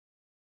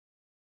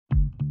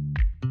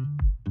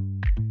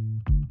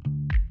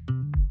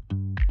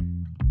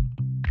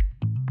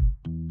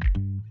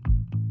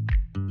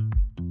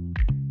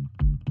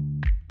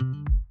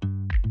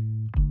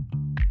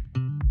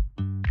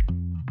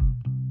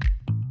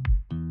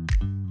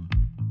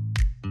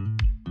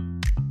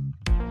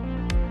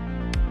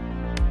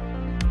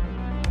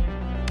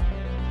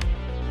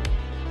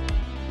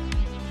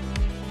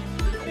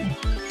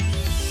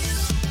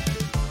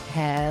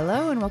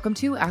welcome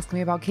to Ask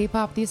Me About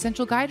K-Pop, the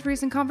essential guide for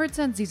recent converts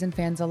and season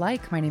fans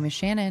alike. My name is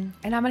Shannon.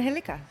 And I'm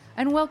Angelica.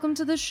 And welcome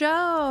to the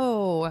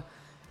show.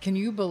 Can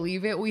you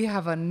believe it? We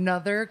have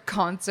another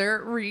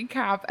concert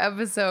recap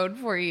episode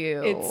for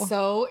you. It's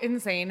so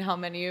insane how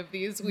many of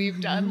these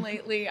we've done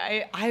lately.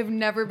 I've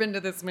never been to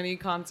this many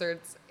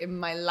concerts in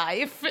my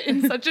life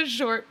in such a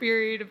short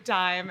period of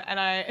time.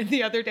 And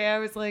the other day I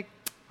was like,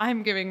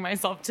 I'm giving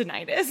myself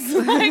tinnitus.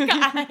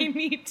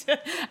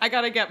 I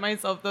gotta get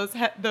myself those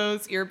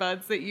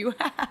earbuds that you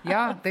have.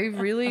 Yeah, they've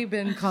really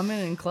been coming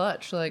in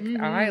clutch.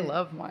 I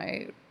love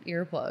my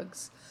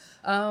earplugs.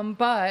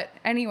 But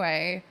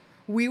anyway,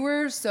 we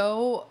were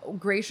so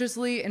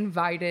graciously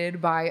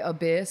invited by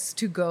Abyss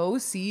to go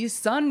see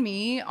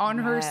Sunmi on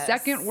her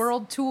second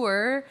world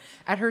tour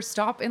at her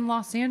stop in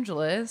Los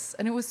Angeles.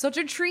 And it was such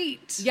a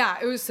treat. Yeah,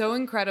 it was so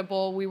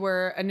incredible. We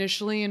were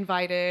initially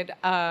invited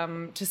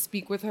to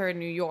speak with her in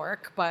New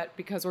York, but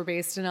because we're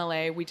based in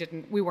LA,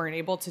 we weren't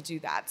able to do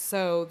that.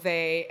 So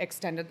they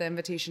extended the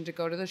invitation to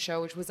go to the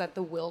show, which was at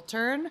the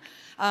Wiltern.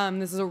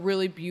 This is a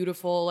really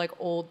beautiful,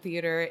 old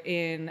theater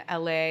in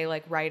LA,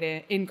 right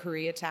in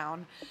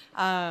Koreatown.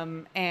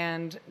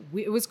 And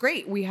it was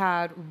great. We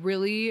had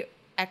really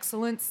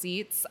excellent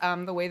seats.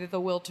 The way that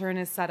the Wiltern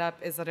is set up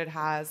is that it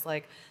has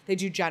they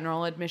do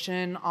general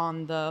admission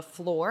on the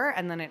floor,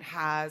 and then it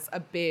has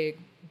a big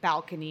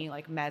balcony,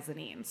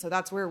 mezzanine. So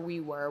that's where we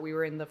were. We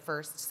were in the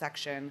first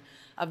section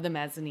of the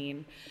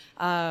mezzanine.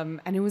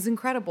 And it was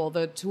incredible.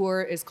 The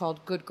tour is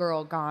called Good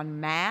Girl Gone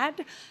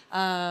Mad.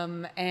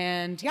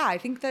 And yeah, I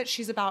think that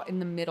she's about in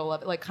the middle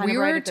of it, right at the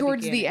beginning. We were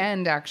towards the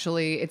end,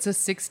 actually. It's a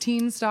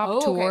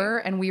 16-stop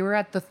tour, and we were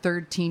at the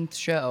 13th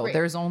show. Great.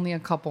 There's only a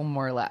couple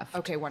more left.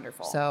 Okay,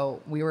 wonderful. So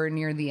we were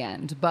near the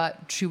end, but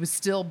she was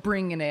still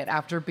bringing it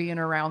after being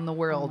around the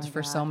world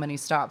for so many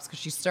stops, because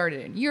she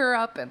started in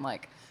Europe and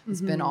it's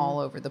been all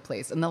over the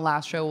place. And the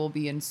last show will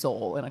be in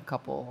Seoul in a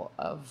couple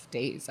of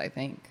days, I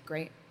think.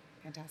 Great.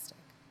 Fantastic.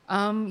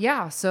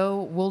 Yeah,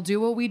 so we'll do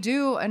what we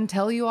do and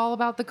tell you all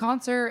about the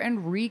concert and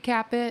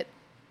recap it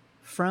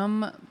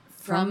from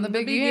the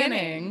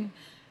beginning.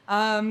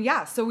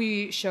 Yeah, so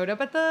we showed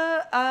up at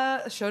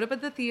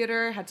the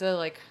theater, had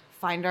to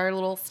find our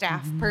little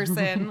staff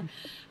person.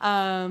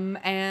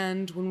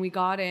 And when we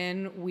got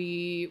in,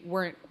 we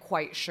weren't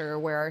quite sure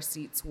where our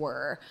seats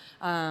were,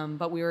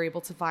 but we were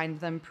able to find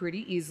them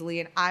pretty easily.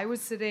 And I was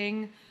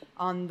sitting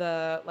on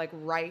the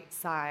right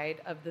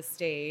side of the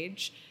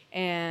stage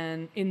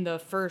and in the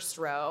first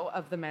row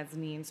of the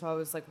mezzanine. So I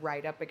was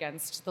right up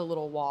against the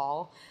little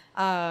wall.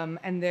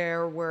 And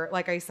there were,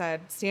 like I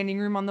said, standing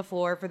room on the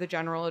floor for the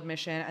general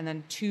admission, and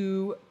then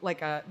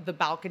the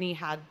balcony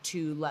had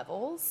 2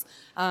 levels.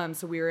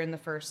 So we were in the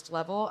first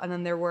level, and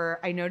then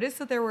I noticed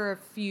that there were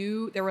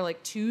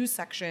 2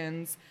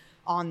 sections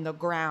on the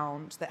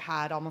ground that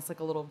had almost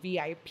a little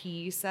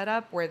VIP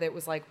setup where it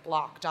was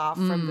blocked off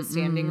from the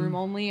standing room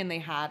only, and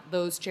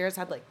those chairs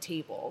had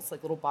tables,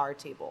 little bar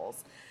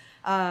tables.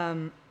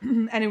 And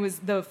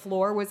the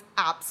floor was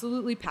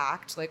absolutely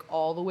packed,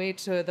 all the way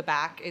to the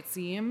back, it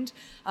seemed.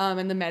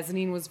 And the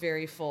mezzanine was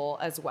very full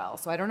as well.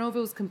 So I don't know if it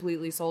was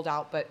completely sold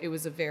out, but it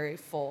was a very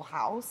full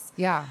house.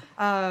 Yeah.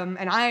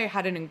 And I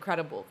had an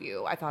incredible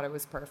view. I thought it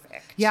was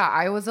perfect. Yeah,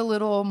 I was a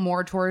little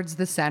more towards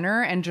the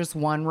center and just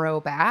 1 row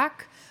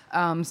back.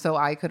 So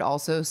I could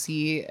also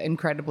see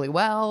incredibly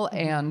well,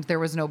 and there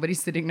was nobody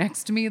sitting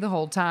next to me the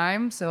whole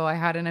time, so I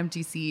had an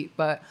empty seat.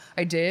 But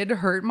I did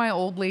hurt my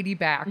old lady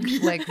back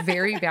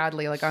very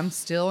badly. I'm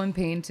still in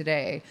pain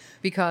today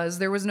because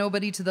there was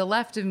nobody to the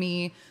left of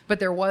me,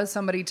 but there was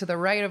somebody to the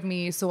right of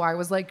me. So I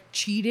was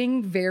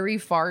cheating very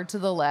far to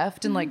the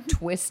left and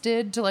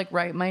twisted to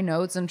write my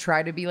notes and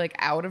try to be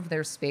out of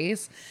their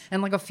space.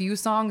 And a few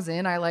songs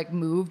in, I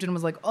moved and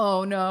was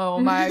oh no,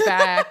 my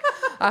back.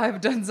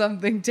 I've done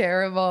something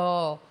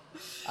terrible.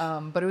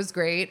 But it was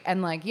great.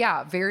 And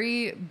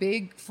very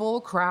big, full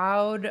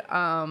crowd.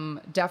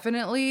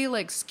 Definitely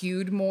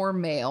skewed more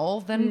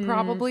male than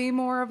probably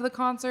more of the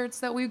concerts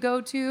that we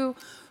go to.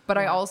 But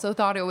I also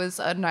thought it was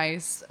a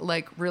nice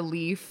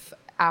relief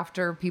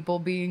after people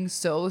being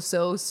so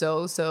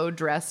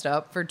dressed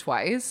up for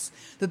Twice,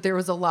 that there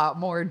was a lot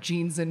more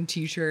jeans and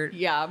t-shirt.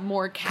 Yeah,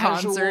 more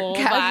casual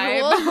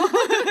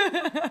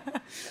vibe.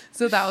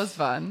 So that was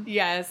fun.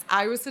 Yes,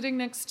 I was sitting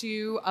next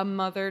to a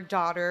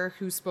mother-daughter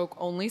who spoke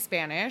only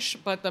Spanish,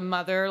 but the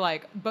mother,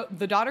 but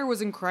the daughter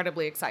was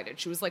incredibly excited.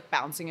 She was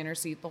bouncing in her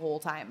seat the whole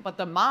time, but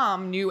the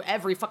mom knew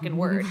every fucking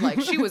word.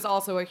 She was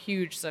also a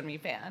huge Sunmi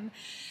fan.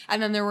 And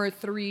then there were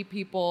 3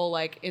 people,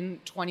 in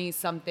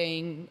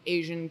 20-something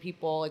Asian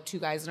people, 2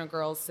 guys and a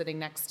girl sitting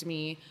next to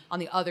me on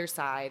the other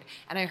side.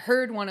 And I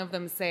heard one of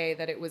them say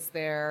that it was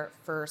their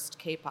first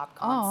K-pop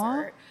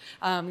concert.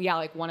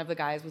 One of the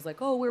guys was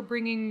oh, we're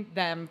bringing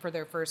them for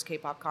their first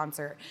K-pop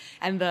concert.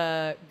 And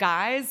the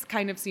guys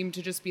kind of seemed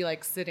to just be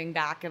sitting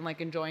back and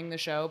enjoying the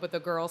show. But the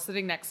girl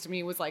sitting next to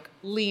me was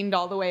leaned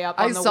all the way up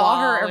on the wall. I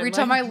saw her every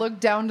time I looked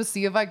down to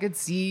see if I could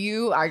see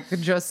you. I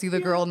could just see the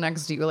girl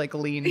next to you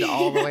leaned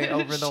all the way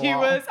over the wall. She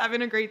was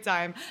having a great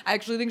time. I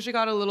actually think she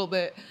got a little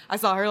bit, I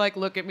saw her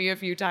look at me a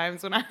few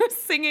times when I was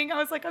singing. I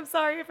was like, I'm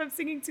sorry if I'm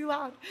singing too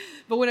loud.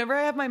 But whenever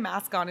I have my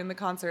mask on in the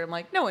concert, I'm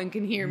like, no one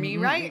can hear me,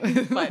 right?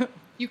 But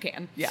you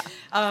can. Yeah.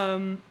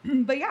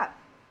 But yeah.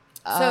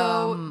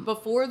 So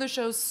before the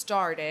show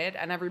started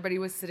and everybody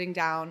was sitting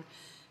down,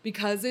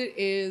 because it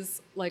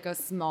is like a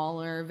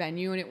smaller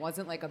venue and it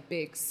wasn't like a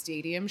big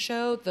stadium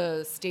show,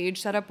 the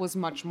stage setup was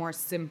much more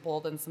simple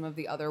than some of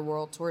the other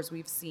world tours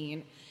we've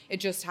seen. It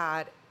just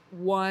had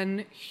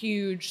one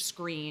huge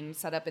screen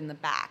set up in the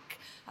back.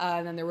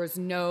 And then there was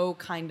no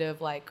kind of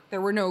like, there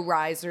were no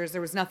risers.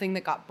 There was nothing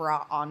that got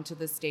brought onto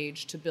the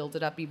stage to build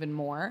it up even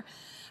more.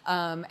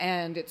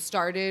 And it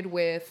started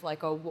with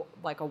like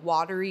a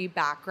watery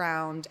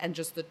background and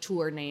just the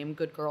tour name,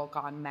 Good Girl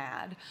Gone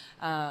Mad,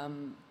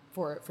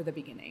 for the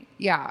beginning.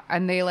 Yeah,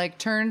 and they like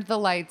turned the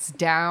lights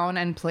down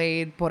and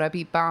played Pora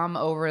Pipam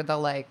over the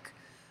like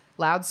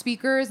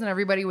loudspeakers, and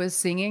everybody was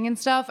singing and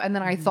stuff. And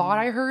then I thought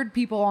I heard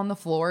people on the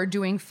floor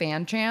doing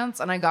fan chants,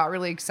 and I got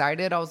really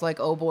excited. I was like,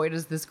 oh boy,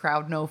 does this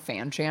crowd know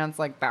fan chants?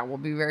 Like, that will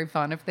be very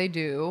fun if they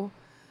do.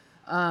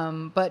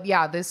 But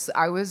yeah, this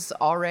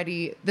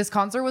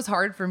concert was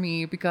hard for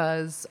me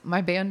because my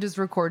band is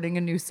recording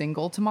a new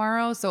single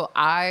tomorrow. So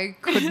I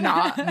could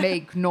not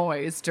make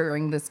noise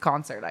during this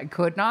concert. I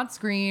could not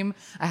scream.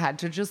 I had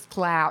to just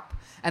clap.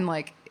 And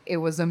like, it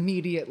was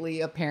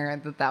immediately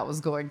apparent that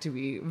was going to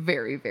be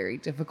very, very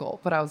difficult,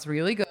 but I was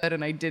really good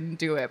and I didn't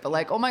do it. But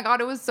like, oh my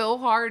God, it was so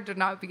hard to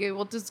not be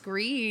able to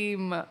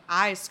scream.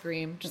 I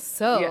screamed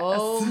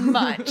so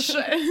much.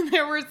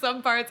 There were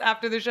some parts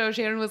after the show,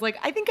 Shannon was like,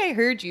 I think I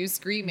heard you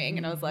screaming.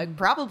 And I was like,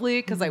 probably,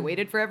 because I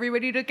waited for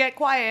everybody to get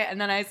quiet.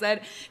 And then I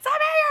said,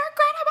 Sammy,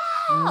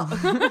 you're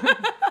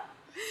incredible.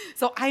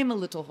 So I'm a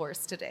little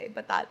hoarse today,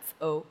 but that's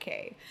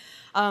okay.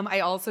 I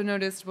also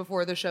noticed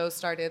before the show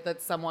started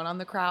that someone on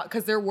the crowd,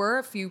 because there were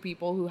a few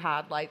people who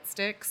had light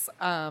sticks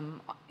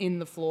in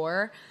the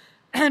floor,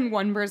 and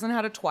one person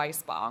had a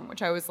twice bong,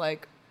 which I was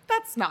like,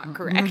 that's not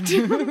correct,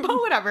 but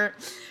whatever.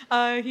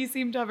 He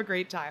seemed to have a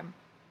great time.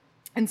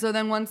 And so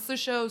then once the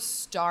show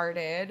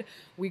started,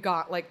 we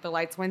got like the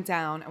lights went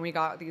down and we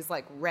got these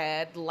like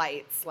red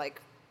lights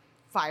like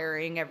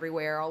firing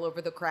everywhere all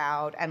over the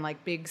crowd and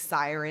like big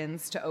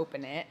sirens to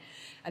open it.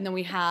 And then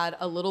we had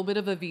a little bit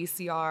of a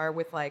VCR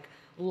with like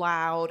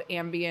loud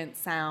ambient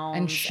sound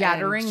and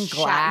shattering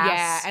glass.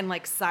 Yeah, and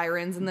like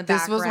sirens in the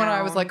background. This was when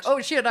I was like,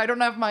 oh shit, I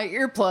don't have my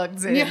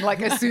earplugs in. Yeah.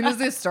 Like as soon as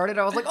this started,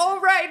 I was like, oh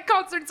right,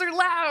 concerts are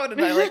loud.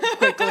 And I like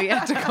quickly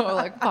had to go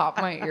like pop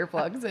my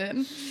earplugs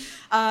in.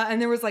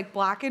 And there was like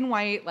black and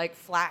white, like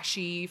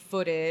flashy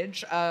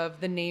footage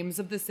of the names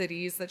of the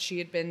cities that she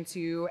had been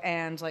to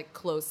and like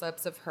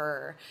close-ups of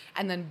her.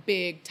 And then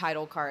big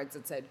title cards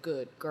that said,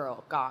 Good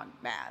Girl Gone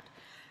Mad.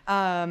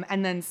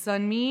 And then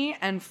Sunmi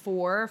and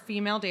 4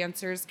 female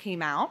dancers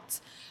came out.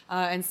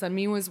 And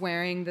Sunmi was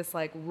wearing this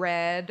like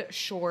red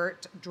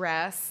short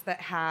dress that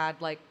had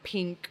like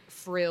pink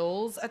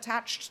frills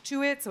attached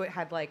to it. So it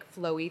had like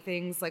flowy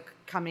things like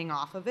coming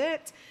off of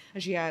it.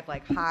 And she had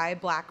like high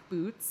black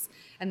boots.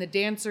 And the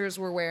dancers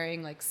were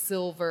wearing like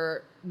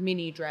silver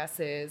mini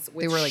dresses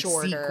with they were like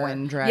shorter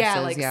sequin dresses. Yeah,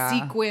 like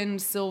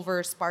sequined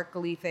silver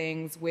sparkly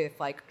things with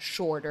like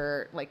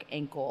shorter like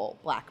ankle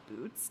black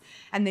boots.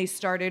 And they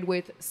started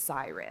with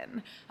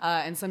Siren.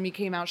 And Sunmi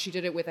came out, she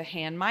did it with a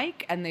hand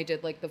mic and they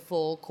did like the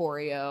full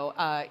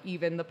choreo,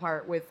 even the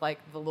part with like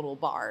the little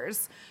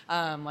bars,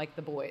 like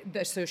the boy.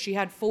 So she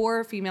had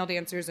 4 female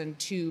dancers and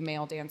 2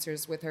 male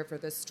dancers with her for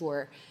this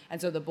tour.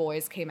 And so the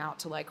boys came out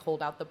to like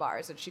hold out the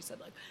bars and she said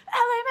like,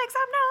 LA, make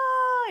some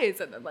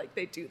noise. And then like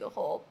they do the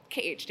whole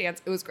cage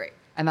dance. It was great.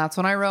 And that's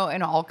when I wrote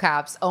in all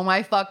caps, oh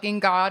my fucking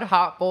God,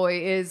 Hot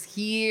Boy is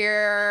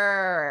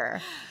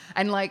here.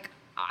 And like,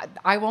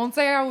 I won't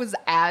say I was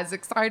as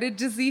excited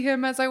to see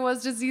him as I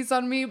was to see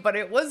Sunmi, but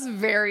it was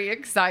very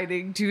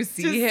exciting to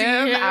see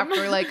him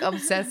after like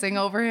obsessing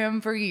over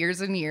him for years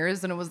and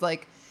years. And it was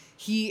like,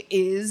 he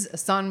is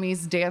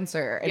Sunmi's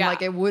dancer. And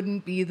like, it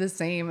wouldn't be the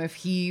same if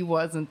he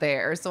wasn't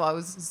there. So I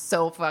was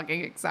so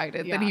fucking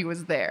excited that he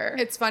was there.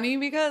 It's funny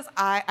because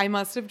I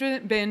must have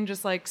been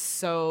just like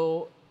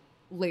so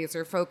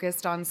laser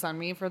focused on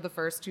Sunmi for the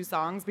first 2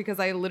 songs because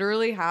I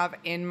literally have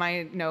in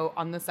my note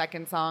on the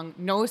second song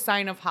no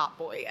sign of Hot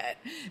Boy yet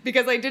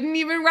because I didn't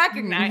even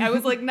recognize. I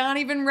was like not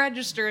even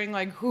registering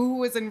like who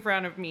was in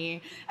front of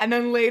me, and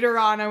then later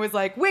on I was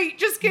like, wait,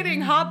 just kidding,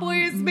 Hot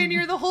Boy has been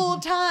here the whole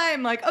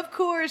time. Like of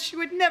course she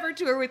would never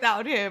tour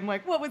without him.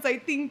 Like what was I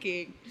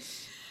thinking?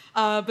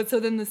 But so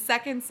then the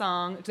second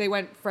song, they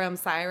went from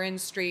Siren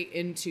straight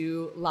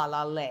into La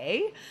La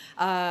Lay.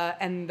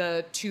 And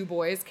the 2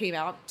 boys came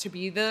out to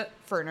be the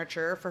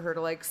furniture for her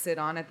to like sit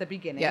on at the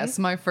beginning. Yes,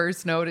 my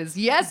first note is,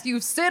 yes, you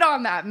sit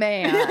on that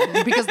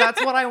man. Because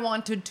that's what I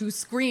wanted to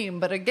scream.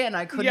 But again,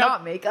 I could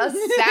not make a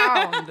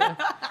sound.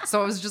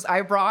 So I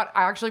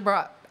actually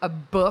brought a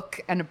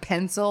book and a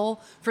pencil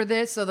for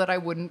this so that I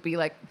wouldn't be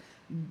like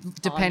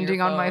depending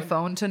on my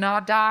phone to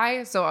not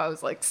die. So I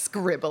was like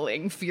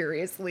scribbling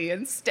furiously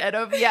instead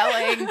of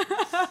yelling.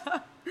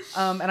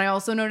 And I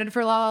also noted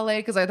for La La Lay,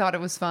 because I thought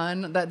it was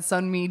fun, that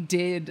Sunmi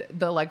did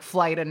the like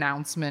flight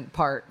announcement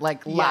part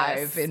like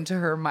live into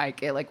her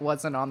mic. It like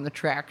wasn't on the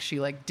track. She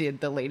like did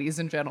the ladies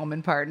and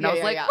gentlemen part. And I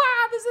was like,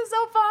 wow, this is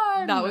so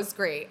fun. That was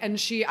great.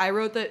 And I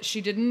wrote that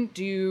she didn't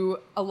do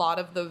a lot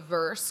of the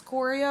verse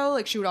choreo.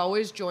 Like she would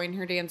always join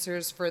her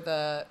dancers for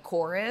the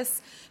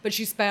chorus, but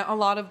she spent a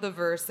lot of the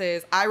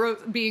verses. I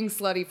wrote being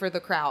slutty for the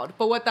crowd.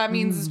 But what that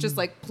means is just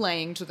like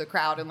playing to the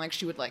crowd, and like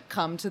she would like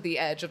come to the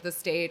edge of the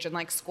stage and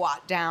like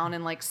squat down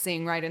and like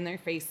sing right in their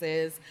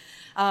faces.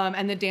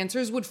 And the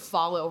dancers would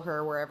follow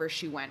her wherever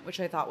she went, which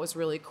I thought was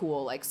really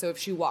cool. Like, so if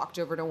she walked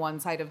over to one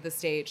side of the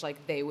stage,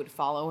 like they would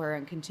follow her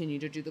and continue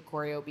to do the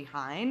choreo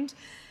behind.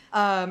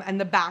 And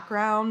the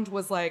background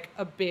was like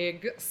a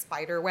big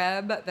spider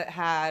web that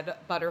had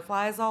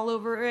butterflies all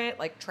over it,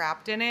 like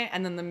trapped in it.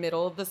 And then the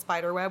middle of the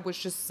spider web was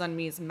just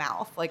Sunmi's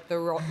mouth, like the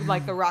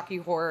Rocky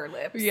Horror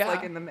lips,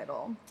 like in the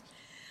middle.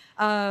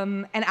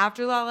 And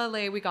after La La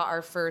Lay, we got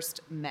our first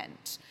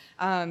Ment.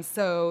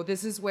 So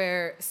this is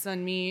where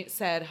Sunmi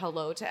said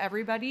hello to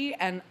everybody.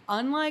 And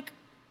unlike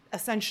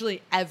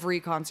essentially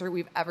every concert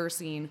we've ever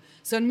seen,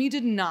 Sunmi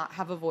did not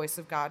have a voice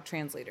of God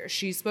translator.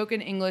 She spoke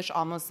in English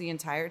almost the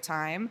entire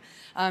time,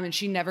 and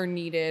she never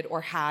needed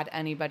or had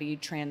anybody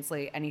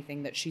translate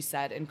anything that she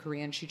said in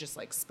Korean. She just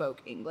like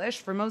spoke English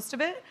for most of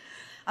it.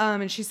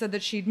 And she said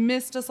that she'd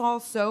missed us all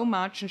so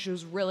much, and she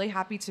was really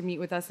happy to meet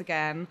with us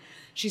again.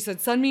 She said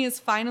Sunmi is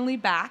finally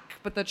back,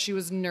 but that she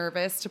was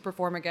nervous to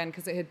perform again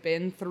because it had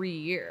been 3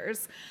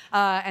 years.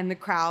 And the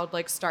crowd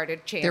like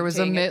started chanting. There was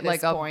a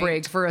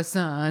break for a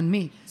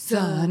Sunmi,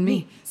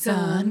 Sunmi,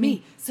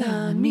 Sunmi,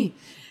 Sunmi.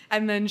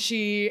 And then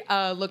she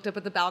looked up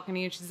at the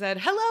balcony and she said,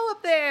 hello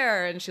up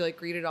there. And she like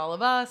greeted all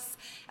of us.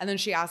 And then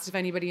she asked if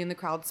anybody in the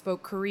crowd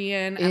spoke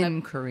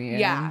Korean. Korean.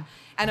 Yeah.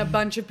 And a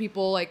bunch of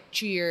people like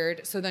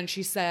cheered. So then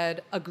she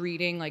said a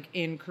greeting like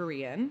in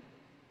Korean.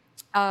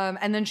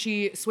 And then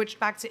she switched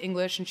back to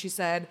English and she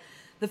said,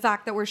 the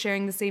fact that we're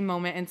sharing the same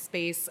moment and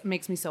space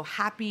makes me so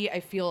happy. I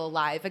feel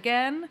alive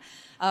again.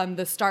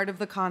 The start of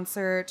the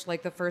concert,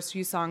 like the first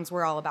few songs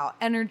were all about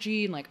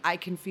energy and like, I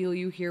can feel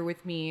you here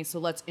with me. So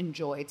let's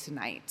enjoy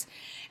tonight.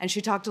 And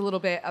she talked a little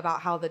bit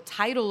about how the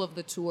title of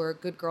the tour,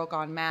 Good Girl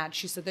Gone Mad,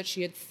 she said that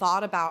she had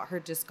thought about her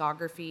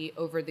discography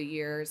over the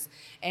years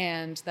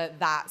and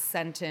that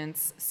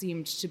sentence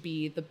seemed to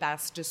be the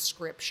best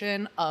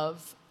description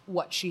of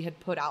what she had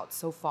put out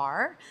so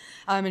far.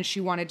 And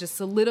she wanted to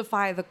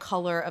solidify the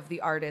color of the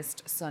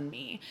artist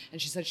Sunmi. And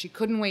she said she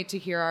couldn't wait to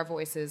hear our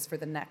voices for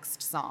the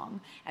next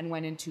song and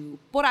went into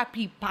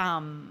Porapi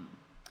Pam.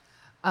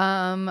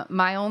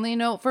 My only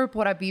note for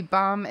Porapi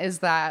Pam is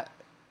that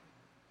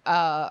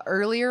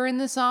earlier in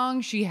the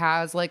song, she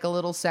has like a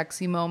little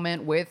sexy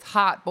moment with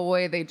Hot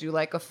Boy. They do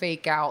like a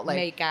fake out,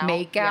 like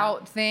make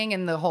out thing,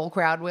 and the whole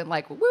crowd went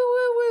like woo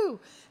woo woo.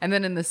 And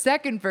then in the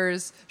second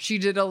verse, she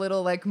did a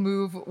little like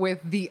move with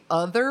the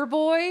other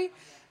boy,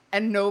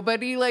 and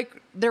nobody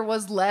like there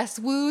was less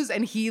woos,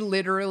 and he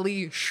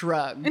literally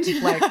shrugged.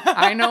 Like,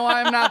 I know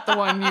I'm not the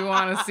one you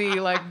want to see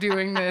like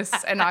doing this,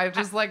 and I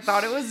just like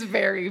thought it was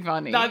very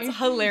funny. That's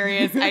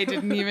hilarious. I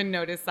didn't even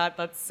notice that.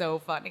 That's so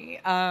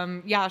funny.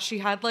 Yeah, she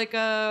had like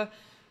a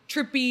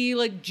trippy,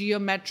 like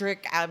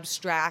geometric,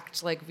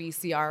 abstract, like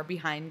VCR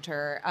behind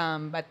her.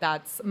 But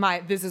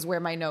this is where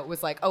my note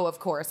was like, oh, of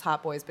course,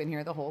 Hot Boy's been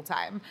here the whole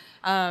time.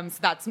 So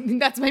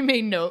that's my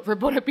main note for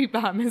Porapi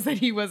Pam, is that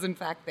he was in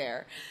fact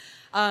there.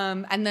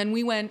 And then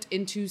we went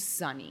into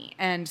Sunny,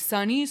 and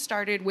Sunny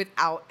started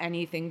without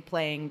anything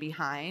playing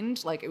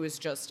behind. Like, it was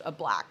just a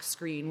black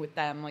screen with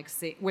them, like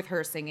with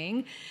her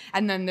singing.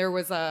 And then there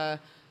was a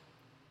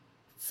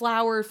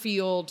flower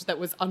field that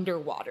was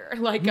underwater,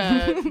 like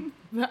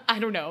I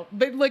don't know,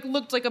 but like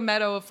looked like a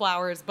meadow of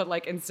flowers, but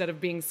like instead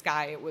of being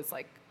sky, it was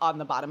like on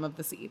the bottom of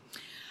the sea.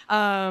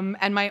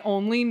 And my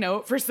only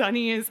note for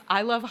Sunny is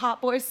I love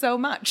Hot Boy so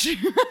much.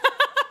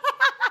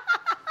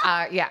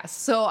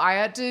 So I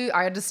had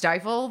to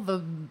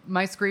stifle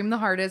my scream the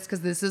hardest,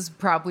 because this is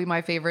probably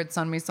my favorite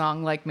Sunmi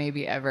song, like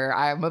maybe ever.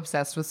 I'm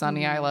obsessed with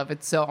Sunny. I love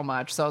it so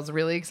much. So I was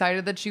really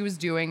excited that she was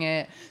doing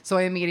it. So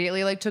I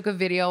immediately like took a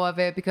video of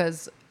it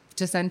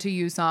to send to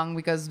Yusong,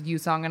 because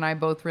Yusong and I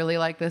both really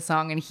like this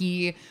song, and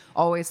he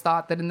always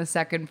thought that in the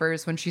second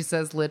verse when she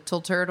says little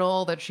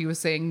turtle that she was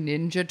saying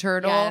Ninja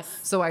Turtle. Yes.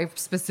 So I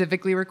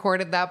specifically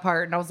recorded that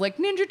part, and I was like,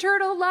 Ninja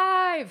Turtle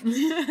live.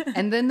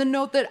 And then the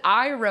note that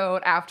I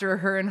wrote after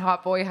her and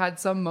Hot Boy had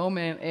some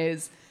moment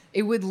is,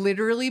 it would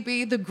literally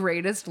be the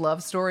greatest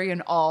love story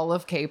in all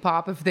of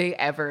K-pop if they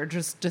ever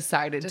just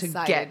decided to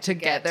get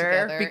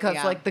together, because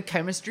like the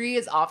chemistry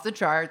is off the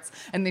charts,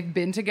 and they've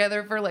been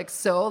together for like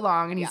so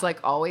long, and he's like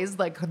always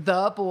like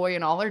the boy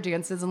in all her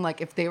dances, and like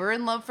if they were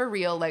in love for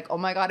real, like, oh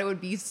my God, it would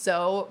be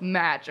so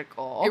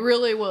magical. It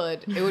really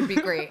would. It would be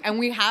great. And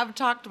we have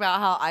talked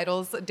about how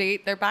idols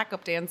date their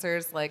backup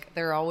dancers, like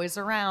they're always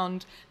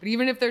around, but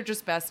even if they're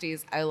just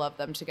besties, I love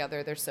them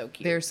together. They're so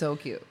cute. They're so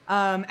cute.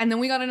 And then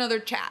we got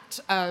another chat.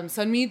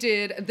 Sunmi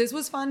did. This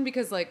was fun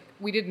because like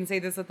we didn't say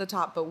this at the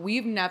top, but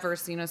we've never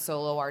seen a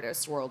solo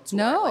artist world tour.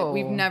 No. Like,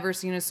 we've never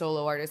seen a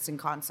solo artist in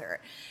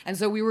concert, and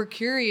so we were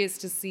curious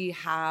to see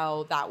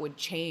how that would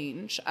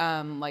change,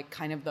 like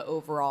kind of the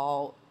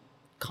overall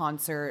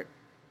concert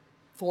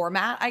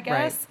format, I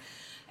guess. Right.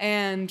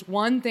 And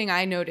one thing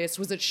I noticed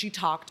was that she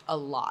talked a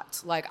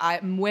lot, like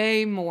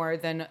way more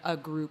than a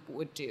group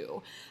would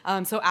do.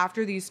 So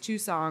after these 2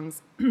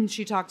 songs,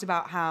 she talked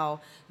about how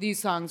these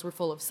songs were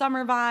full of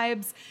summer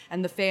vibes,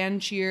 and the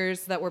fan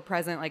cheers that were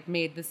present like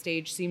made the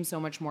stage seem so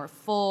much more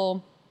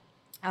full.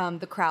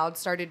 The crowd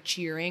started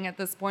cheering at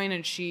this point,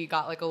 and she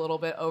got like a little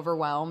bit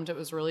overwhelmed. It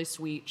was really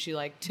sweet. She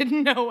like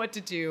didn't know what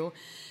to do.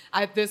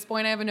 At this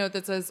point, I have a note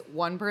that says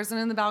one person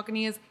in the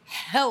balcony is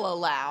hella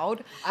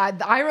loud.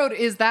 I wrote,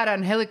 "Is that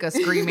Angelica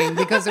screaming?"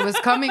 Because it was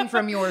coming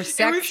from your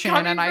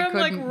section, and I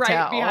couldn't like, right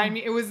tell. behind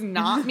me. It was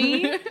not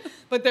me,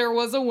 but there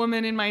was a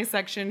woman in my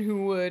section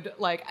who would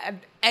like at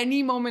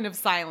any moment of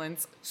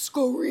silence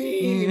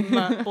scream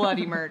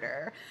bloody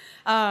murder.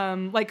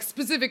 Like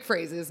specific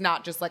phrases,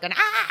 not just like an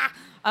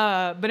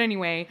ah. But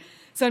anyway,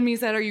 Sunmi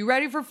said, "Are you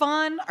ready for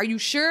fun? Are you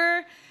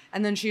sure?"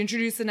 And then she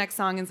introduced the next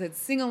song and said,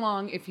 "Sing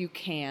along if you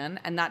can."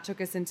 And that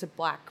took us into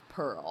Black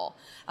Pearl.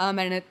 And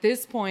at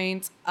this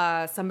point,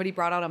 somebody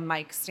brought out a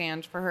mic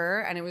stand for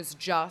her, and it was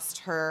just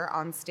her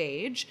on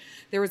stage.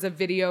 There was a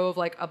video of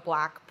like a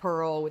Black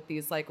Pearl with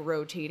these like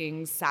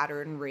rotating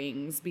Saturn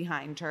rings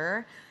behind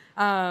her.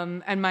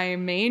 And my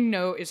main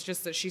note is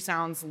just that she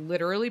sounds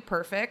literally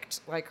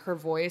perfect. Like her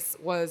voice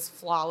was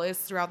flawless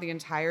throughout the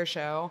entire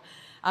show.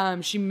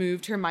 She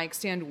moved her mic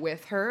stand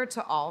with her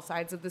to all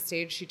sides of the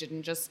stage. She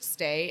didn't just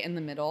stay in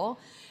the middle.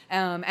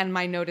 And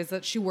my note is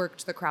that she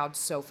worked the crowd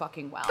so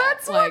fucking well.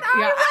 That's like,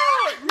 what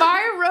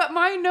I wrote.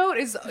 My note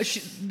is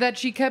that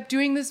she kept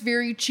doing this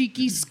very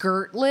cheeky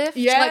skirt lift.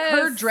 Yes.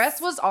 Like her dress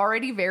was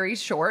already very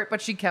short,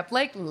 but she kept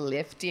like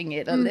lifting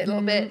it a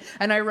little bit.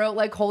 And I wrote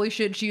like, "Holy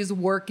shit, she is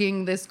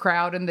working this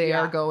crowd and they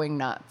are going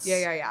nuts."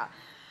 Yeah.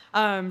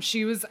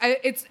 She was.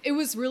 It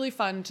was really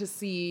fun to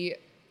see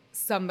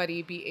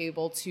somebody be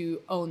able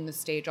to own the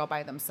stage all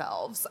by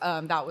themselves.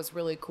 That was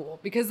really cool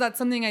because that's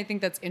something I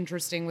think that's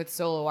interesting with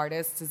solo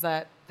artists is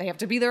that they have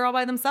to be there all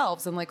by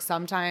themselves. And like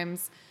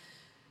sometimes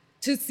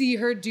to see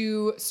her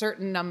do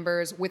certain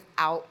numbers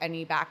without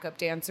any backup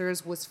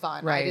dancers was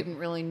fun. Right. I didn't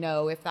really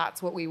know if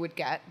that's what we would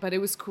get, but it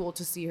was cool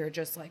to see her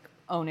just like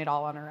own it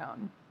all on her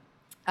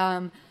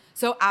own.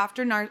 So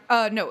after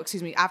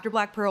after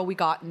Black Pearl, we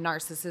got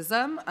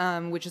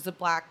Narcissism, which is a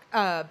Black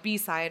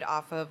B-side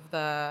off of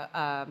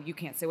the You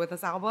Can't Stay With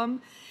Us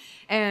album.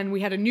 And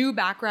we had a new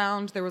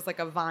background. There was like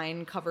a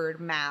vine-covered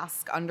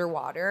mask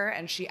underwater,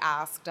 and she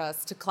asked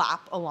us to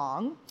clap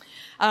along.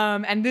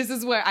 And this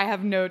is where I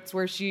have notes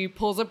where she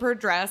pulls up her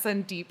dress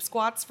and deep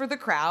squats for the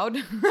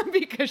crowd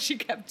because she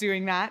kept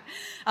doing that.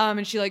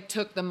 And she like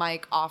took the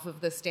mic off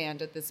of the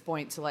stand at this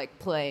point to like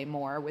play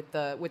more with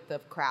the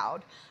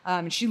crowd.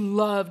 And she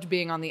loved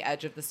being on the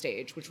edge of the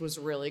stage, which was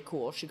really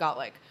cool. She got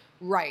like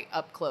right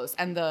up close,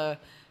 and the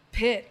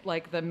pit,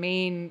 like the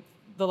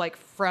like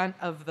front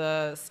of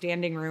the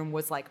standing room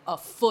was like a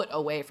foot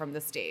away from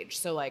the stage.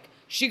 So like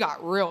she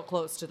got real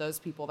close to those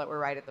people that were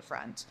right at the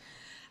front.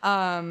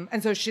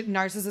 And so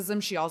Narcissism,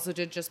 she also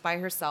did just by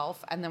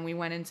herself. And then we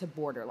went into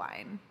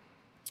Borderline.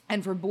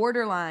 And for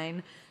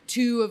Borderline,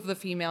 2 of the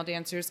female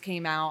dancers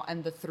came out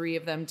and the 3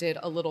 of them did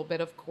a little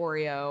bit of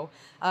choreo.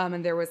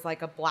 And there was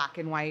like a black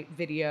and white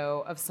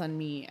video of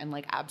Sunmi and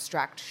like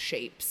abstract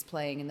shapes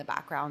playing in the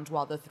background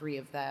while the 3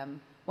 of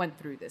them went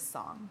through this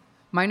song.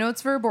 My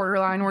notes for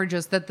Borderline were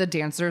just that the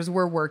dancers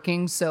were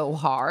working so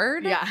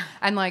hard. Yeah.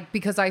 And like,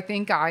 because I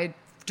think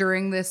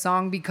during this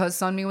song, because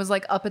Sunmi was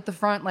like up at the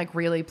front, like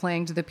really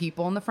playing to the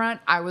people in the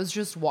front, I was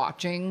just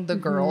watching the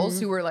girls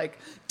who were like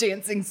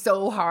dancing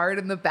so hard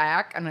in the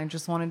back. And I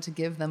just wanted to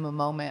give them a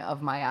moment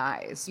of my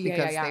eyes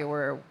because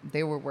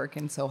they were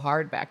working so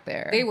hard back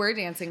there. They were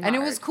dancing hard. And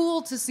it was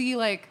cool to see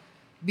like,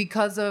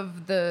 because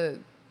of the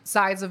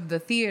size of the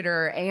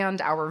theater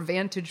and our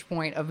vantage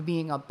point of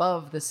being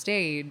above the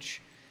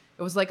stage,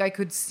 it was like I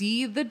could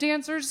see the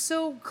dancers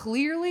so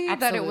clearly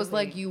that it was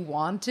like you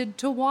wanted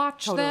to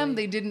watch them.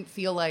 They didn't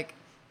feel like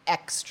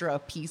extra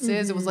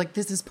pieces. It was like,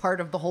 this is part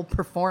of the whole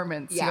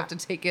performance. You have to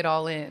take it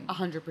all in.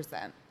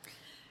 100%.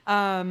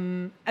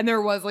 And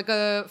there was like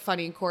a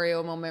funny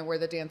choreo moment where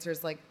the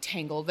dancers like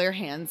tangled their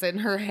hands in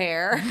her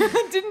hair.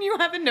 Didn't you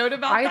have a note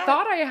about that? I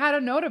thought I had a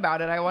note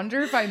about it. I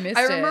wonder if I missed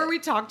it. I remember we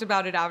talked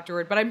about it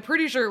afterward, but I'm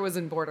pretty sure it was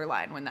in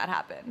Borderline when that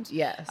happened.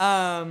 Yes.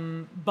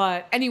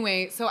 But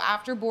anyway, so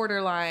after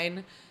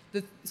Borderline,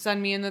 the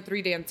Sunmi and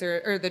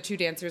the 2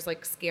 dancers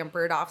like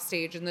scampered off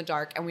stage in the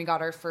dark, and we got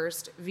our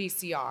first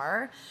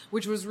VCR,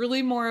 which was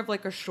really more of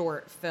like a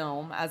short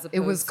film as opposed to...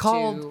 It was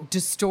called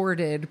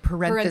Distorted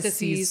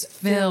parentheses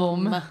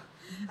Film.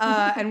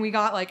 And we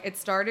got like, it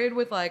started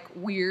with like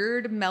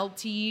weird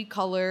melty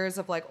colors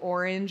of like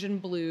orange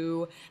and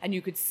blue, and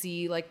you could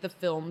see like the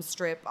film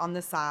strip on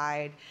the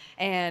side,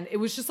 and it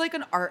was just like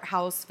an art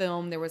house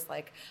film. There was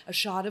like a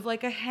shot of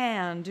like a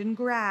hand in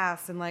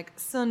grass and like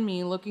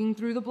Sunmi looking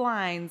through the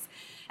blinds,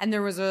 and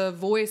there was a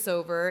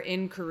voiceover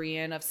in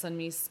Korean of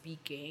Sunmi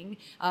speaking,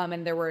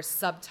 and there were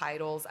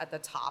subtitles at the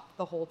top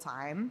the whole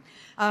time.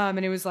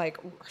 And it was like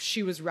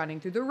she was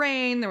running through the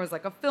rain. There was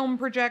like a film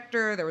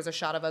projector. There was a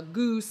shot of a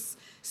goose.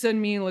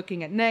 Sunmi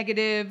looking at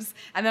negatives.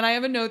 And then I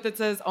have a note that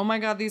says, oh my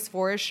God, these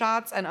forest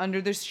shots and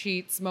under the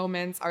sheets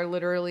moments are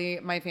literally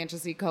my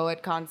fantasy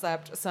co-ed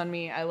concept.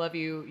 Sunmi, I love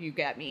you. You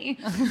get me.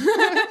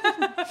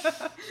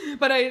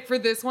 But for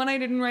this one, I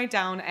didn't write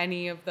down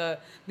any of the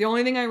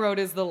only thing I wrote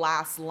is the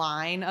last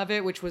line of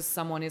it, which was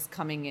someone is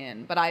coming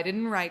in. But I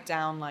didn't write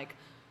down like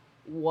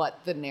what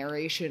the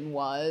narration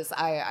was.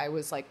 I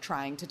was like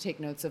trying to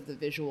take notes of the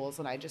visuals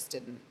and I just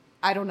didn't.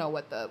 I don't know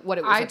what it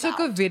was I about. took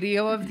a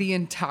video of the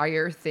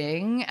entire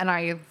thing, and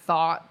I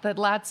thought that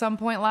at some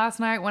point last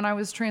night when I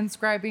was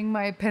transcribing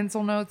my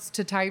pencil notes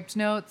to typed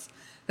notes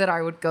that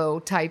I would go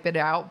type it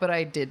out, but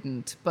I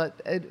didn't. But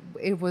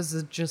it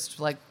was just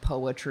like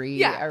poetry.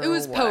 Yeah, it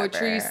was whatever.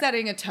 poetry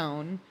setting a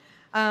tone.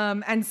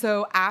 And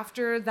so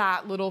after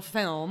that little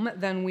film,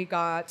 then we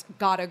got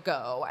Gotta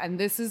Go. And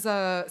this is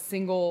a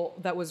single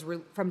that was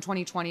from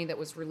 2020 that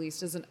was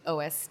released as an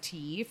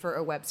OST for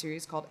a web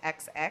series called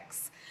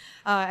XX.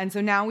 And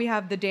so now we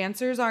have the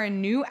dancers are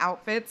in new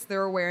outfits.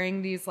 They're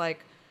wearing these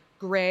like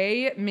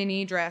gray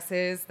mini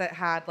dresses that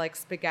had like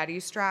spaghetti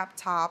strap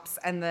tops,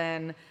 and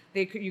then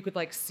you could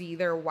like see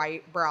their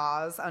white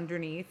bras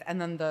underneath, and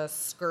then the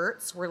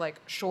skirts were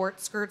like short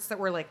skirts that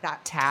were like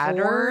that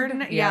Tattered?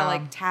 torn. Yeah.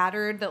 Like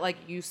tattered that like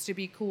used to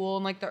be cool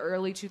in like the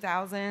early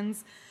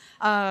 2000s.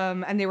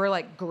 And they were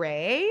like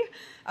gray.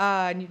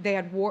 They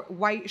had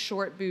white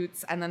short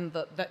boots, and then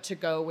the to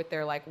go with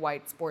their like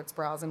white sports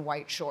bras and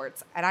white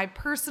shorts. And I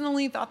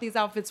personally thought these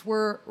outfits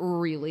were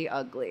really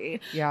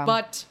ugly. Yeah.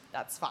 But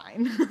that's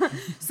fine.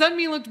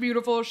 Sunmi looked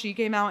beautiful. She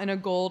came out in a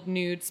gold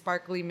nude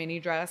sparkly mini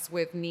dress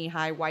with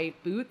knee-high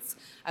white boots.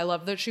 I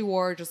love that she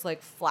wore just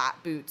like flat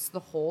boots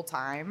the whole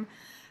time.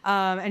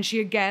 And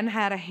she again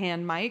had a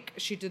hand mic.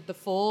 She did the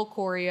full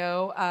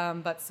choreo,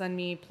 but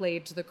Sunmi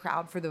played to the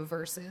crowd for the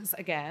verses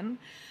again.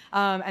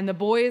 And the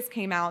boys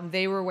came out and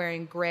they were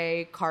wearing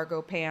gray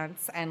cargo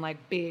pants and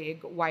like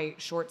big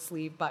white short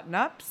sleeve button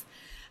ups.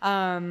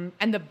 And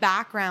the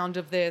background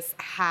of this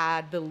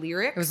had the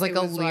lyrics. It was like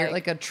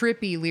like a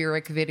trippy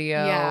lyric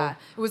video. Yeah,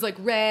 it was like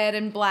red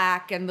and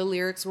black, and the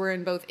lyrics were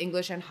in both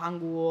English and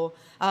Hangul.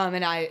 And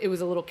it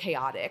was a little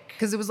chaotic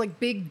because it was like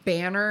big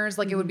banners,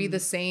 like it would be the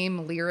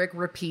same lyric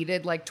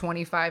repeated like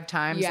 25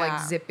 times,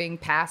 like zipping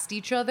past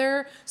each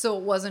other. So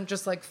it wasn't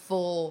just like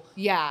full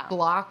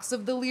blocks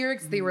of the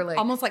lyrics. They were like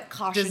almost like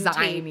caution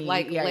tape,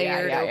 like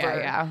layered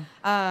over.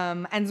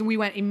 And we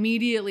went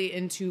immediately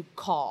into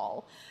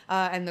Call.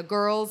 And the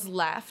girls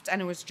left,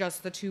 and it was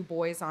just the two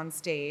boys on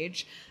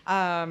stage.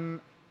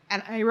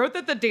 And I wrote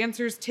that the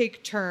dancers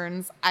take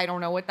turns. I don't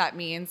know what that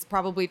means.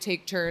 Probably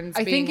take turns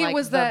being like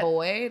the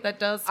boy that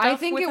does stuff I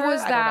think with it her.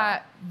 was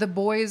that the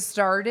boys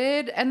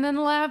started and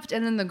then left,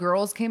 and then the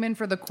girls came in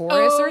for the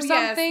chorus or something.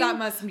 Yes, that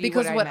must be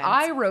because what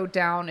I wrote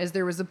down is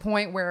there was a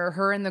point where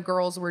her and the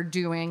girls were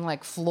doing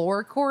like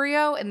floor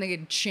choreo, and they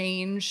had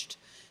changed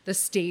the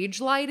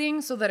stage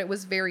lighting so that it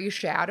was very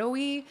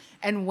shadowy.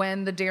 And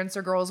when the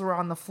dancer girls were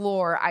on the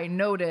floor, I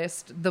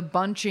noticed the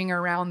bunching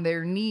around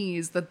their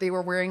knees that they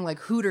were wearing like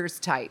Hooters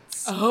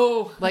tights.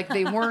 Oh, like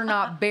they were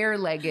not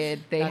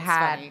bare-legged. They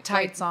had funny.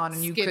 tights like on,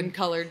 and you could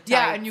colored tights.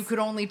 Yeah, and you could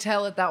only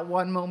tell at that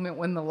one moment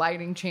when the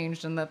lighting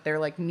changed and that their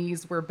like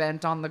knees were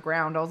bent on the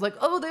ground. I was like,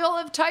 oh, they all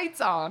have tights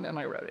on, and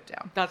I wrote it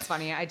down. That's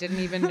funny. I didn't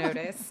even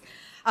notice.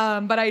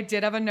 But I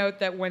did have a note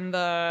that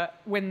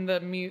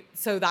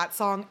so that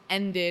song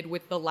ended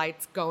with the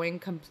lights going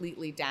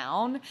completely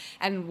down,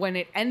 and when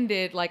it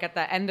ended, like at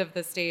the end of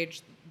the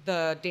stage,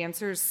 the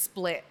dancers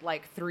split,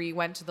 like 3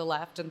 went to the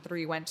left and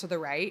 3 went to the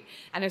right,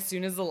 and as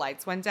soon as the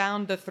lights went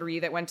down, the 3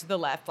 that went to the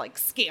left like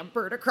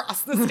scampered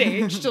across the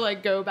stage to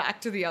like go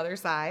back to the other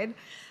side.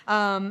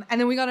 And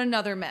then we got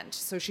another ment,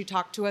 so she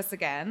talked to us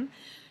again.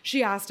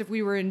 She asked if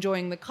we were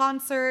enjoying the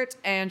concert,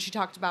 and she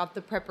talked about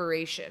the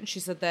preparation. She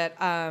said that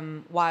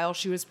while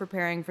she was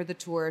preparing for the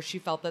tour, she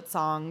felt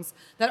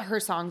that her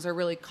songs are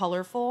really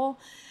colorful.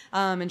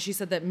 And she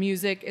said that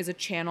music is a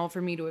channel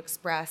for me to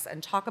express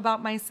and talk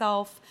about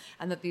myself,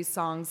 and that these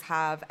songs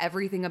have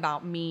everything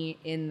about me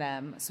in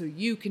them, so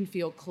you can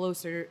feel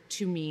closer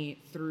to me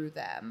through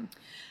them.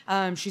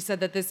 She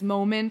said that this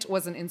moment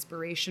was an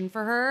inspiration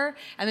for her.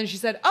 And then she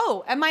said,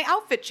 oh, and my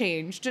outfit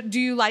changed. Do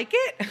you like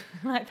it?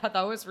 I thought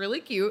that was really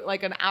cute,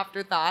 like an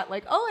afterthought,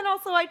 like, oh, and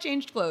also I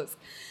changed clothes.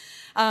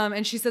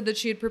 And she said that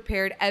she had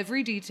prepared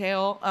every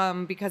detail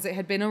because it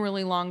had been a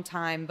really long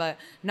time, but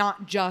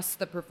not just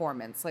the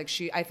performance. Like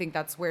I think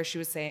that's where she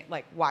was saying,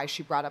 like, why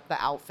she brought up the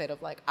outfit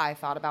of like, I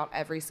thought about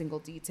every single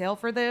detail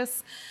for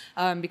this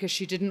because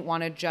she didn't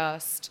want to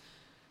just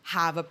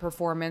have a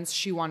performance.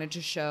 She wanted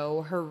to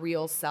show her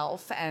real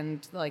self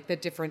and like the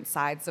different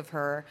sides of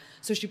her.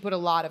 So she put a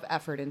lot of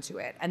effort into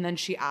it. And then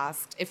she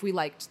asked if we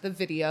liked the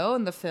video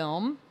and the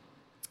film.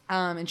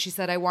 And she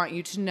said, I want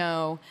you to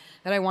know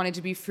that I wanted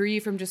to be free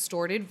from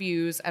distorted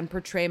views and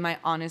portray my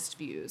honest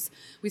views.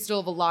 We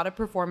still have a lot of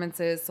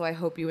performances, so I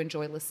hope you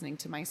enjoy listening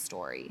to my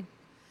story.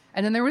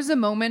 And then there was a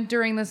moment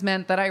during this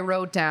Ment that I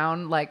wrote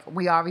down, like,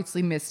 we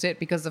obviously missed it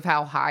because of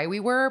how high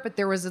we were, but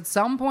there was at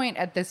some point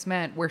at this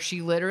Ment where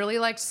she literally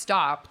like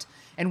stopped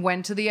and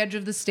went to the edge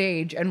of the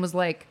stage and was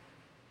like,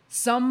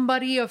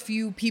 somebody a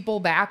few people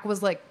back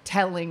was like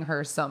telling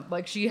her something.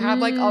 Like she had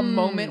like a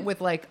moment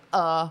with like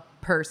a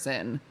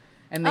person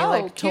and they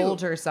like told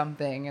her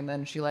something and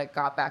then she like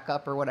got back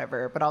up or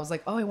whatever. But I was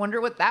like, oh, I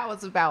wonder what that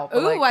was about.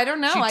 But, Ooh, I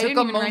don't know. She I took didn't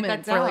a even write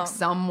moment that for like down.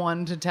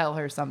 someone to tell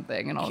her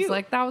something. And I was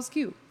like, that was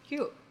cute.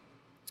 Cute.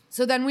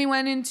 So then we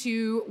went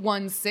into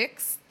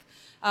 1/6.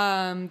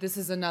 This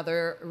is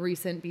another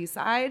recent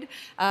B-side.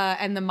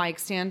 And the mic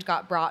stand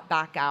got brought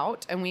back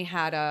out and we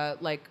had a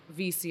like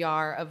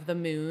VCR of the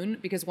moon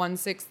because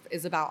 1/6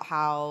 is about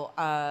how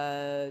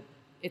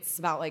it's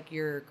about like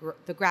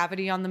the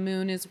gravity on the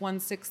moon is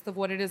 1/6 of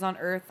what it is on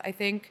Earth, I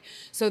think.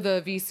 So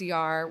the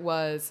VCR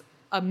was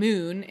a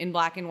moon in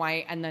black and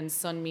white and then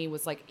Sunmi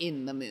was like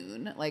in the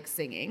moon, like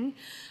singing.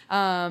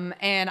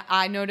 And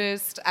I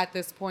noticed at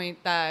this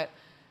point that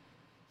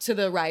to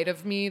the right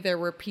of me, there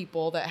were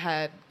people that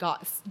had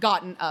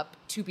gotten up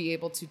to be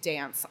able to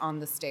dance on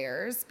the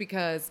stairs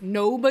because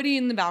nobody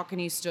in the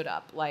balcony stood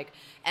up. Like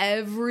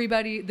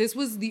everybody, this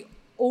was the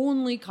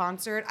only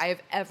concert I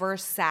have ever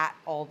sat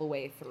all the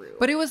way through.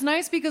 But it was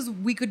nice because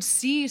we could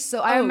see.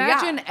 So I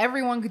imagine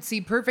everyone could see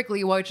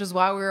perfectly, which is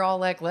why we were all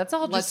like, let's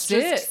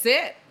just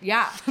sit.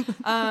 Yeah.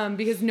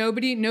 Because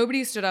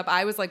nobody stood up.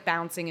 I was like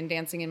bouncing and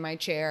dancing in my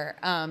chair,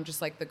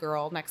 just like the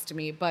girl next to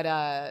me. But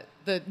I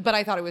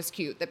thought it was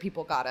cute that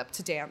people got up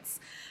to dance.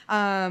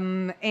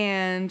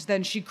 And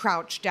then she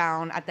crouched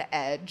down at the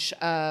edge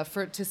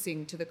to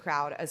sing to the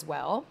crowd as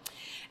well.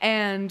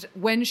 And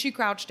when she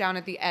crouched down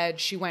at the edge,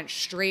 she went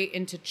straight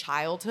into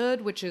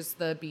Childhood, which is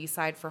the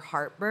B-side for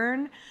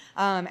Heartburn.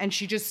 And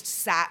she just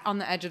sat on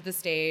the edge of the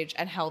stage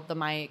and held the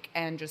mic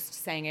and just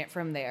sang it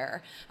from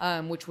there,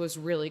 which was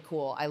really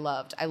cool. I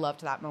loved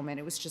that moment.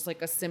 It was just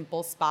like a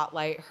simple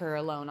spotlight, her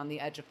alone on the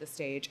edge of the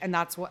stage. And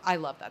that's what I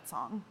love that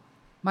song.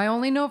 My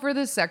only note for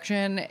this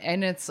section,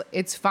 and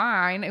it's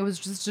fine. It was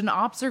just an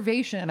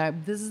observation.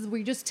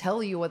 We just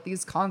tell you what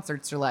these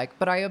concerts are like.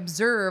 But I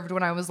observed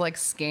when I was like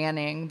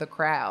scanning the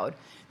crowd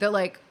that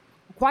like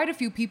quite a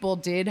few people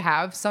did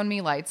have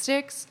Sunmi light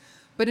sticks,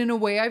 but in a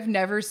way I've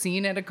never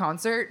seen at a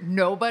concert.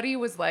 Nobody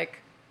was like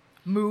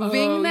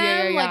moving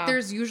them. Like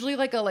there's usually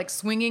like a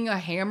swinging a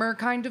hammer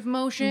kind of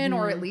motion,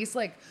 or at least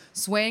like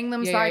swaying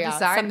them side to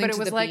side. Something but it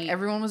was like beat.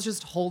 everyone was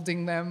just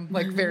holding them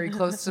like very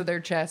close to their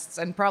chests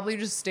and probably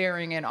just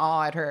staring in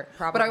awe at her.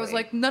 Probably. But I was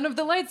like, none of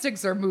the light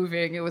sticks are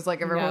moving. It was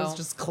like everyone was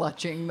just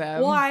clutching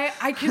them. Well,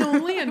 I can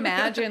only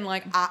imagine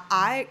like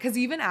because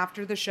even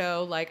after the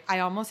show, like I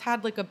almost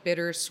had like a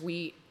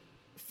bittersweet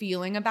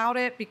feeling about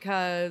it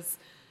because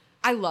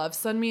I love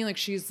Sunmi. Like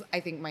she's,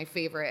 I think, my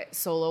favorite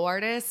solo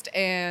artist.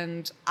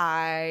 And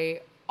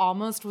I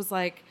almost was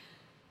like,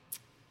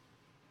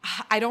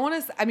 I don't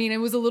want to, I mean, it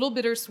was a little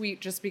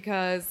bittersweet just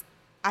because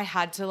I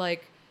had to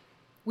like,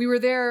 we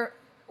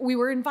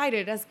were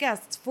invited as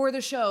guests for the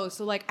show.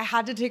 So like I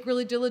had to take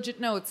really diligent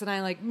notes and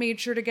I like made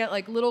sure to get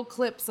like little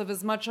clips of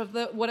as much of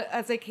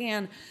as I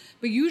can.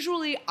 But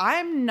usually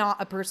I'm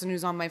not a person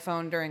who's on my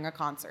phone during a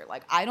concert.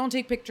 Like I don't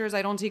take pictures,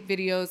 I don't take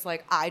videos.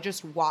 Like I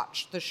just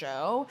watch the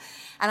show.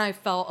 And I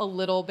felt a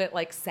little bit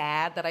like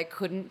sad that I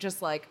couldn't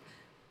just like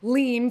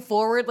lean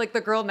forward like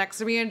the girl next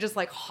to me and just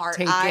like heart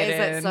eyes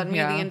at Sunmi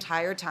the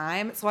entire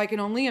time. So I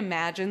can only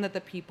imagine that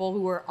the people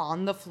who were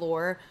on the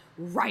floor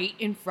right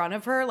in front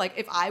of her, like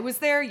if I was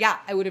there,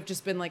 I would have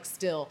just been like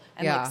still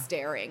and like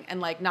staring and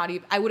like not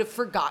even, I would have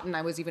forgotten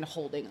I was even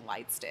holding a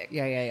light stick.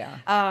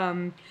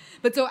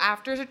 But so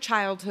after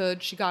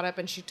Childhood, she got up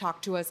and she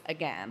talked to us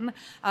again.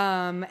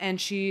 And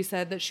she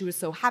said that she was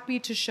so happy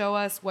to show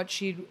us what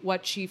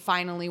she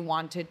finally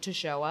wanted to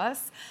show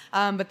us.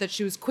 But that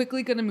she was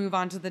quickly going to move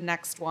on to the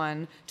next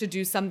one to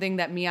do something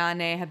that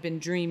Miyane had been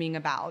dreaming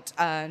about.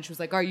 And she was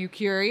like, are you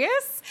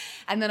curious?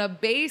 And then a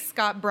bass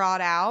got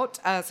brought out.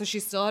 So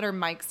she still had her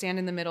mic stand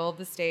in the middle of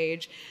the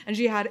stage. And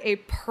she had a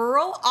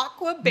pearl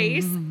aqua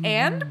bass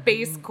and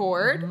bass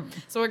cord.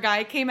 So a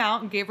guy came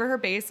out and gave her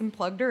bass and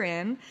plugged her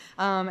in.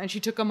 And she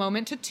took a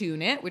moment to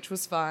tune it, which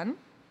was fun.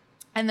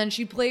 And then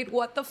she played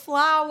What the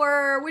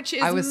Flower, which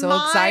is I was so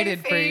my excited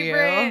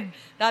favorite. for you.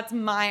 That's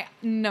my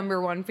number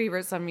one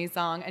favorite Sunmi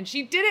song. And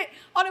she did it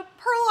on a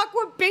pearl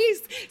aqua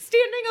bass,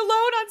 standing alone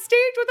on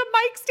stage with a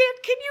mic stand.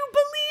 Can you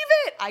believe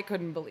it? I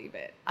couldn't believe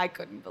it.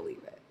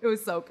 It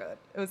was so good.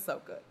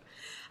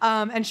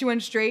 And she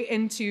went straight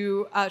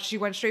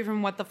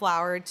from What the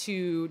Flower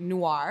to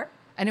Noir.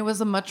 And it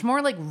was a much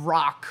more like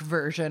rock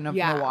version of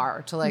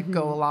Noir to like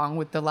go along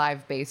with the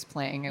live bass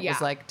playing. It was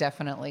like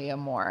definitely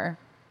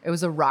it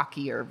was a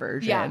rockier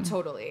version. Yeah,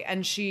 totally.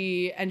 And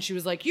she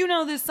was like, you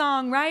know this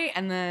song, right?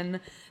 And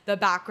then the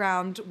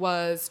background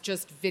was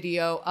just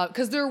video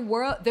because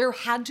there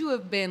had to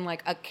have been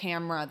like a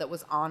camera that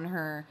was on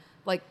her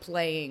like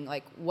playing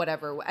like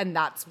whatever, and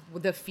that's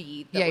the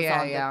feed that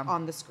Yeah, was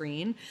on the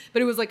screen.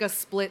 But it was like a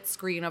split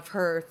screen of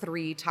her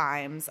 3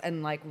 times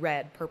and like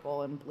red,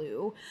 purple, and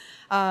blue.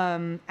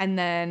 And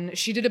then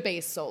she did a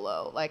bass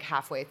solo like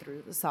halfway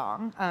through the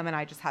song, and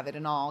I just have it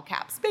in all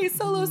caps, bass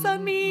solo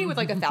Sunmi, with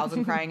like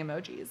 1,000 crying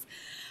emojis.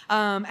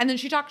 And then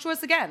she talked to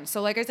us again.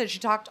 So like I said, she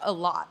talked a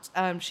lot.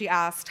 She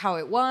asked how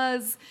it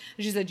was.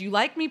 And she said, "You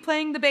like me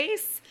playing the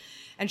bass?"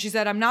 And she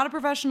said, "I'm not a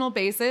professional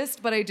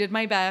bassist, but I did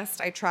my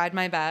best. I tried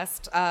my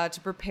best to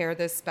prepare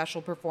this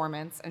special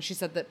performance." And she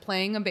said that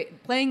playing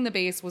the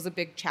bass was a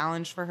big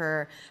challenge for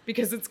her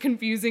because it's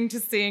confusing to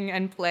sing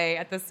and play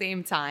at the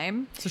same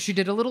time. So she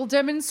did a little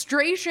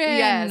demonstration.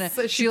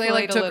 Yes, She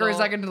like took her a little.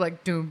 second to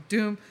like doom,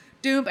 doom,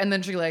 doom, and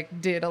then she like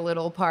did a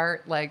little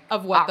part like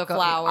Of What the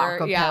Flower,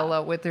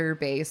 acapella with her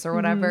bass or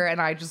whatever.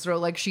 And I just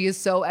wrote like, she is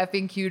so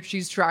effing cute.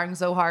 She's trying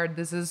so hard.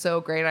 This is so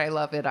great. I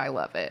love it. I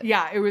love it.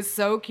 Yeah, it was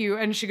so cute.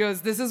 And she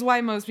goes, "This is why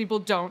most people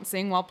don't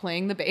sing while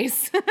playing the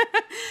bass."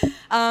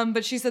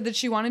 But she said that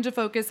she wanted to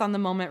focus on the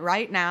moment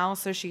right now.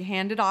 So she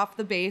handed off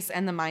the bass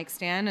and the mic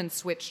stand and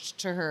switched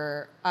to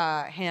her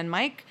hand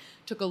mic,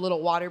 took a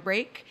little water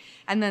break,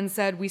 and then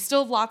said, "We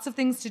still have lots of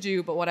things to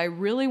do, but what I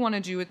really want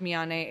to do with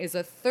Miyane is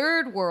a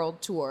 3rd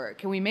world tour.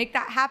 Can we make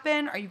that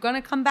happen? Are you going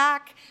to come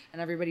back?"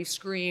 And everybody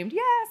screamed,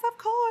 "Yes, of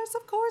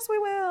course we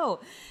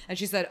will." And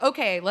she said,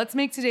 "Okay, let's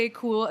make today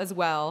cool as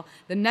well.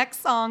 The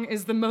next song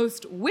is the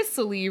most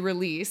whistly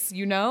release,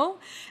 you know?"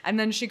 And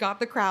then she got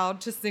the crowd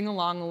to sing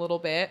along a little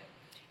bit.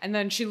 And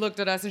then she looked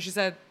at us and she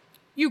said,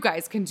 "You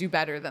guys can do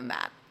better than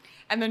that."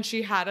 And then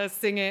she had us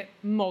sing it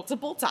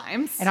multiple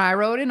times. And I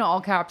wrote in all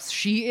caps,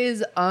 "She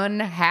is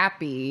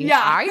unhappy."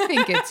 Yeah. I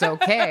think it's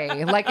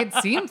okay. Like, it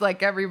seemed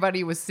like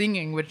everybody was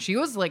singing, but she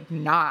was like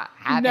not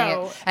having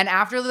No. it. And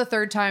after the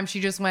 3rd time, she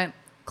just went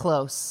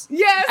close.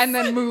 Yes. And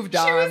then moved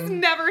on. She was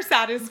never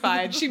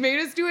satisfied. She made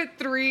us do it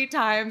 3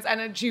 times and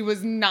then she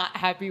was not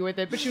happy with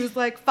it. But she was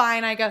like,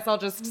 "Fine, I guess I'll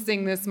just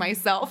sing this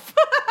myself."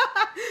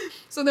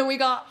 So then we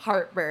got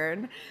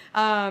Heartburn.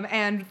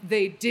 And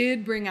they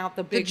did bring out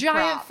the The big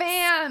giant props.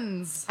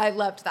 fans. I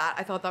loved that.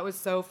 I thought that was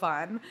so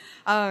fun.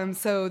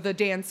 So the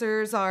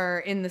dancers are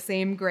in the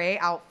same gray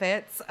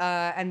outfits,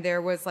 and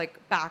there was like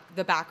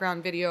the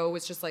background video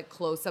was just like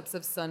close-ups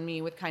of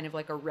Sunmi with kind of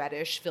like a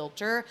reddish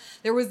filter.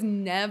 There was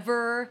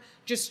never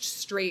just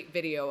straight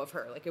video of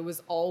her. Like, it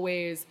was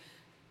always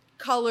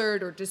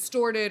colored or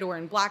distorted or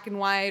in black and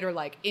white or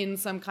like in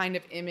some kind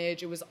of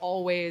image. It was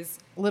always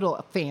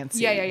Little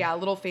fancy. yeah, a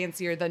little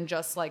fancier than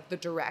just like the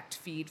direct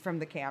feed from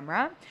the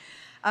camera.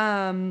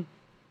 And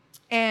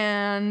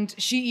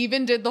she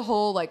even did the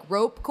whole like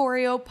rope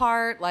choreo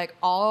part, like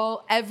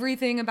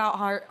everything about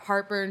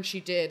Heartburn she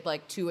did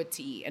like to a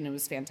T, and it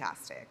was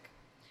fantastic.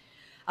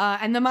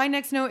 And then my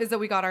next note is that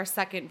we got our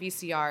second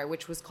VCR,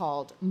 which was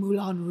called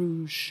Moulin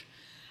Rouge.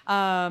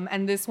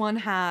 And this one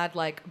had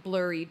like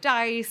blurry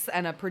dice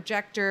and a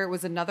projector. It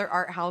was another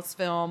art house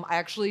film. I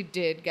actually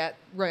did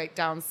write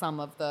down some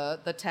of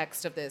the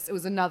text of this. It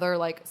was another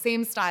like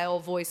same style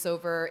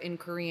voiceover in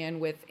Korean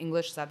with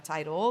English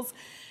subtitles.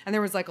 And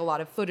there was like a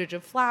lot of footage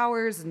of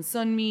flowers and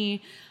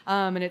Sunmi.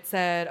 And it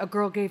said, "A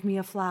girl gave me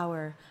a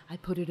flower. I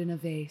put it in a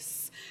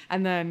vase."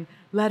 And then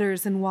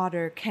letters in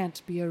water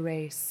can't be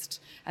erased.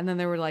 And then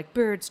there were like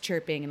birds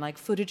chirping and like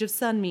footage of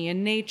Sunmi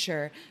and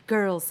nature.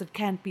 "Girls that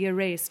can't be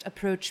erased,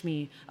 approach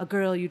me. A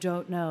girl you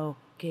don't know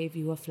gave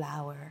you a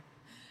flower."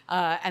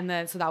 And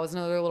then, so that was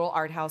another little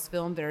art house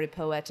film, very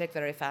poetic,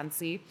 very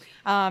fancy.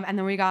 And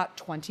then we got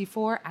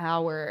 24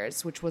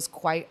 Hours, which was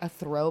quite a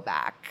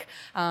throwback.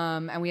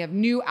 And we have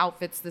new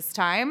outfits this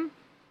time.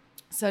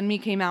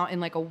 Sunmi came out in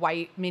like a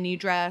white mini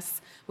dress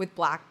with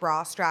black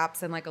bra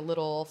straps and like a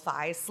little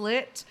thigh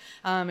slit.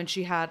 And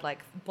she had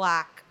like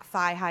black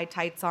thigh-high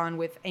tights on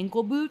with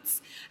ankle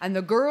boots. And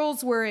the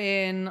girls were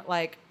in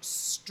like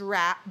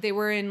strappy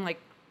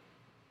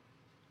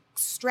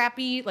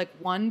like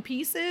one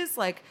pieces,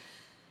 like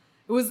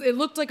it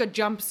looked like a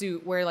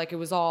jumpsuit where like it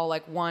was all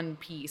like one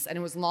piece, and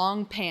it was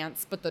long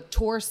pants, but the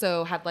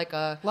torso had like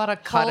a lot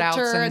of cutouts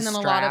halter and and then a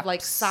lot of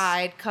like straps.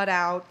 side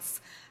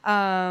cutouts.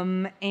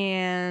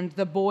 And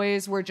the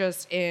boys were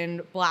just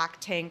in black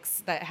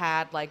tanks that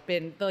had like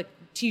been like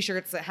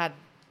t-shirts that had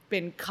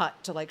been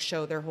cut to like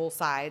show their whole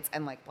sides,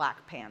 and like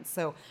black pants.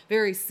 So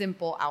very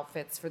simple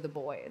outfits for the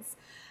boys.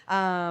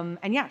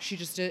 And yeah, she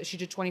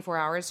did 24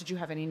 Hours. Did you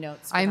have any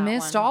notes for I that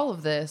missed one? all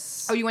of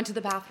this. Oh, you went to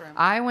the bathroom.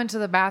 I went to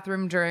the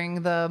bathroom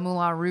during the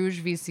Moulin Rouge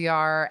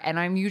VCR, and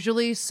I'm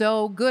usually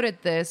so good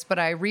at this, but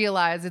I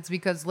realize it's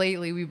because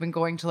lately we've been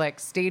going to like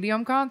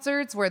stadium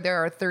concerts where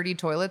there are 30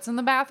 toilets in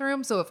the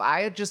bathroom. So if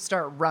I just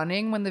start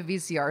running when the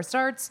VCR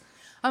starts,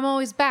 I'm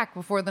always back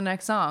before the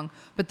next song.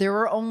 But there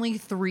were only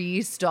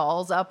 3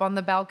 stalls up on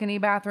the balcony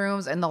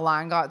bathrooms, and the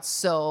line got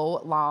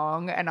so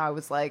long, and I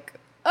was like,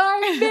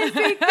 I'm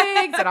missing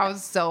things. And I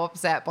was so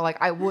upset, but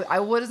like I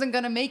wasn't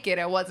gonna make it.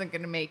 I wasn't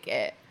gonna make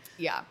it.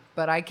 Yeah.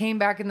 But I came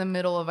back in the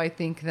middle of, I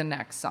think, the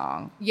next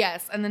song.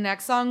 Yes, and the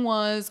next song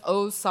was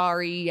 "Oh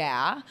Sorry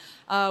Yeah,"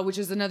 which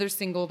is another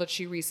single that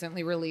she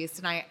recently released,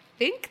 and I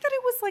think that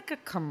it was was like a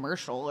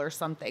commercial or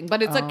something,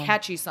 but it's a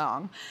catchy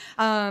song.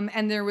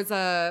 And there was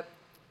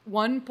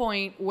one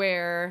point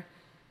where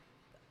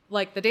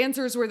like the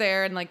dancers were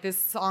there and like this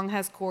song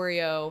has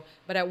choreo,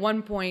 but at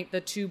one point the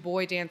two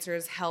boy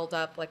dancers held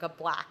up like a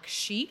black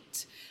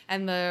sheet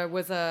and there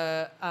was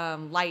a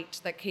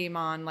light that came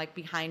on like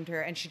behind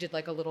her and she did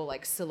like a little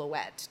like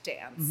silhouette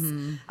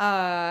dance.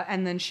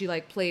 And then she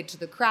like played to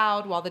the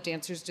crowd while the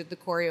dancers did the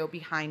choreo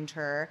behind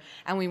her.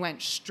 And we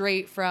went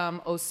straight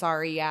from Oh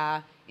Sorry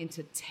Yeah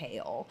into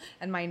Tail.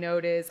 And my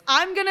note is,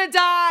 I'm gonna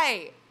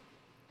die.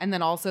 And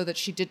then also that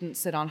she didn't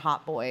sit on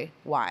Hot Boy.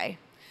 Why?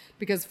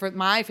 Because for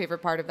my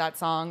favorite part of that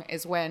song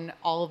is when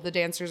all of the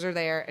dancers are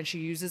there and she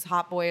uses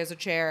Hot Boy as a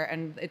chair.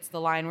 And it's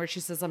the line where she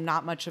says, I'm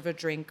not much of a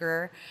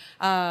drinker.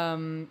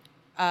 I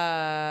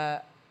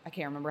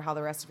can't remember how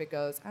the rest of it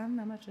goes. I'm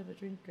not much of a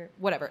drinker.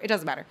 Whatever. It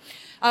doesn't matter.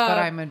 But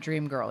I'm a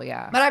dream girl,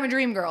 yeah. But I'm a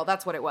dream girl.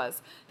 That's what it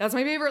was. That's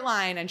my favorite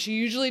line. And she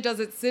usually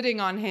does it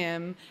sitting on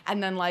him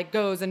and then like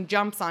goes and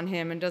jumps on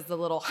him and does the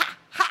little ha,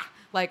 ha,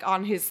 like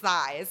on his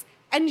thighs.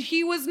 And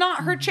he was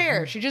not her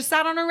chair. She just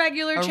sat on a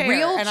regular chair.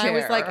 Real and chair. I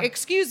was like,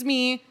 excuse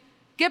me,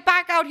 get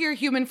back out here,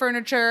 human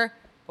furniture.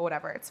 But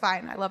whatever, it's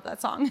fine. I love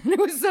that song. It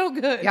was so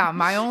good. Yeah,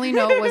 my only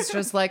note was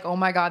just like, oh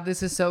my God,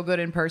 this is so good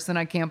in person.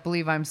 I can't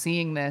believe I'm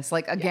seeing this.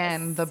 Like,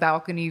 again, Yes. the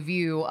balcony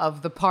view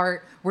of the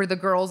part where the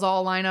girls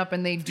all line up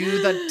and they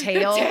do the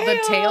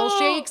tail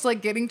shakes,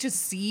 like getting to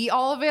see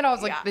all of it. I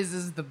was like, Yeah. this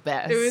is the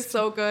best. It was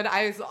so good.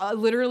 I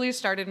literally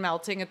started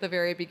melting at the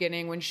very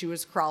beginning when she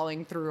was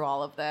crawling through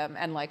all of them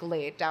and like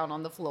laid down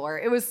on the floor.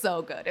 It was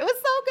so good. It was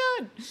so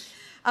good.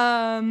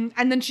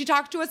 And then she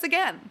talked to us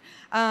again.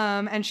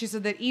 And she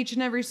said that each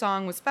and every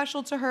song was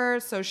special to her.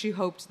 So she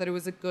hoped that it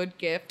was a good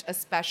gift,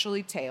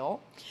 especially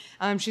Tail.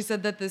 She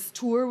said that this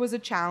tour was a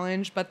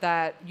challenge, but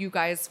that you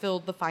guys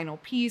filled the final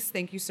piece.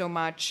 Thank you so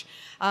much.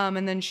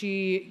 And then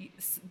she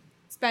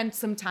spent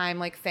some time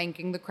like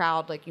thanking the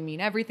crowd, like, you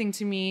mean everything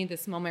to me.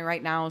 This moment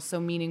right now is so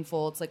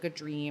meaningful. It's like a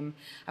dream.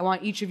 I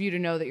want each of you to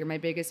know that you're my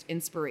biggest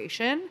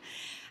inspiration.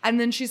 And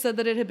then she said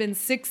that it had been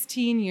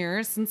 16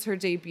 years since her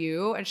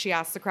debut, and she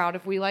asked the crowd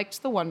if we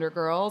liked the Wonder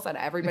Girls, and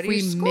everybody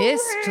If we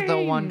missed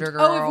the Wonder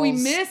Girls. Oh, if we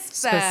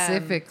missed them.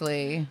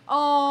 specifically.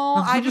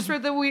 Oh, I just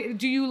read that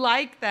do you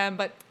like them?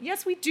 But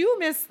yes, we do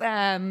miss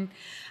them.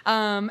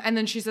 And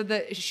then she said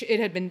that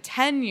it had been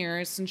 10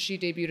 years since she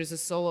debuted as a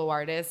solo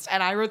artist.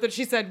 And I wrote that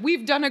she said,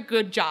 we've done a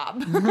good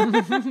job.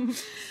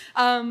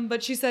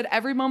 But she said,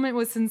 every moment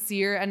was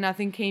sincere and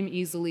nothing came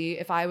easily.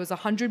 If I was a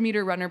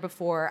 100-meter runner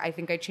before, I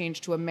think I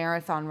changed to a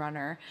marathon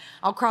runner.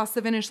 I'll cross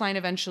the finish line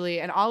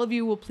eventually, and all of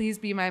you will please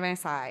be by my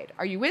side.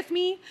 Are you with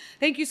me?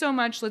 Thank you so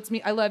much. Let's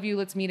meet. I love you.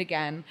 Let's meet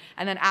again.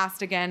 And then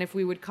asked again if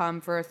we would come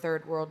for a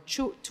third world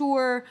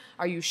tour.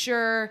 Are you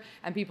sure?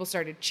 And people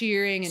started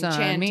cheering and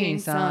chanting,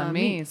 son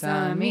me,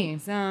 son me.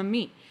 son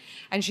me.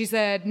 And she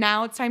said,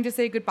 now it's time to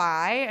say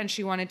goodbye. And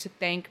she wanted to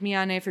thank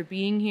Miyane for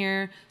being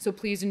here. So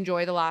please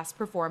enjoy the last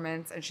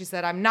performance. And she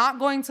said, I'm not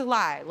going to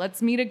lie.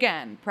 Let's meet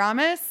again.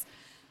 Promise?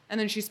 And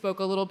then she spoke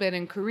a little bit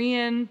in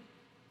Korean.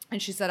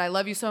 And she said, I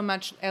love you so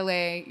much,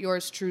 LA.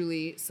 Yours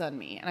truly,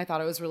 Sunmi. And I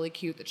thought it was really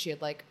cute that she had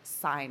like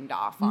signed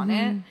off on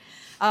it.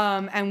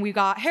 And we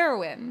got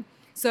Heroine.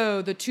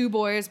 So the two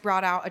boys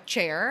brought out a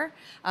chair,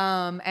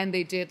 and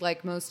they did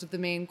like most of the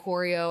main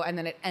choreo, and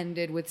then it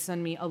ended with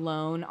Sunmi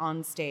alone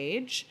on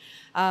stage.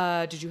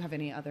 Did you have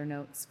any other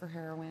notes for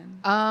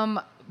Heroine?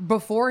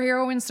 Before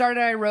Heroine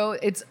started, I wrote,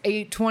 it's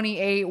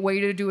 8:28, way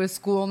to do a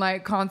school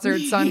night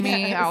concert,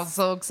 Sunmi. Yes. I was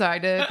so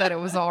excited that it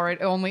was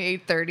already only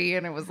 8:30,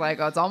 and it was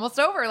like, oh, it's almost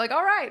over. Like,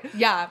 all right.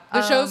 Yeah,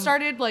 the show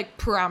started like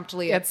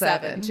promptly at at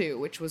 7 7. too,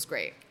 which was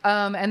great.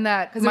 And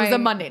that Because it was a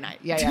Monday night.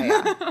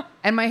 Yeah.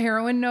 And my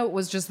Heroine note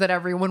was just that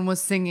everyone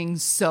was singing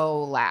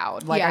so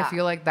loud. Like, Yeah. I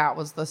feel like that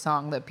was the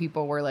song that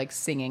people were like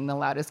singing the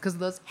loudest because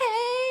those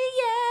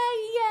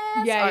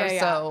are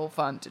so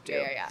fun to do.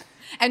 Yeah.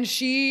 And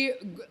she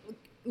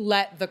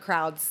let the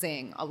crowd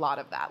sing a lot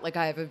of that. Like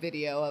I have a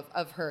video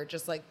of her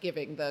just like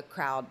giving the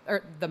crowd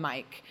or the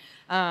mic.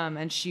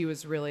 And she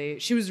was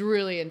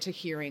really into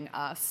hearing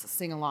us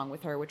sing along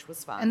with her, which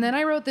was fun. And then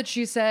I wrote that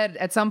she said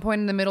at some point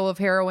in the middle of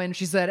Heroine,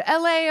 she said,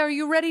 LA, are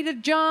you ready to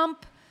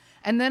jump?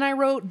 And then I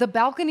wrote, the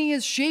balcony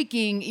is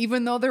shaking,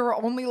 even though there were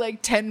only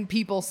like 10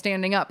 people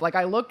standing up. Like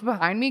I looked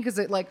behind me because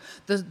it like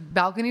the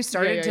balcony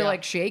started to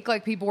like shake,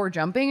 like people were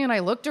jumping. And I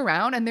looked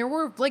around and there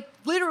were like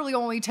literally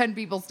only 10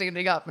 people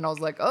standing up. And I was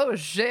like, oh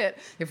shit,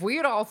 if we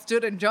had all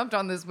stood and jumped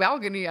on this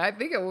balcony, I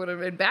think it would have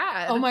been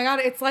bad. Oh my God,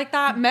 it's like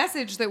that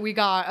message that we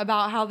got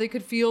about how they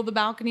could feel the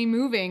balcony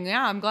moving.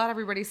 Yeah, I'm glad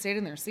everybody stayed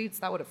in their seats.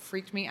 That would have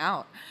freaked me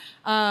out.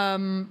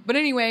 But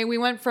anyway, we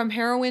went from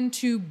Heroine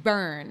to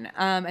Burn.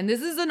 And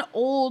this is an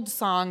old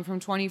song from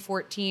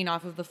 2014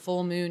 off of the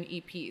Full Moon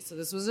EP. So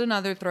this was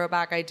another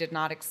throwback I did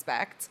not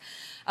expect.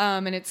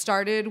 And it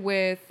started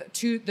with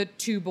the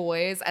two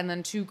boys and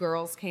then two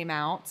girls came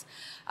out.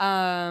 We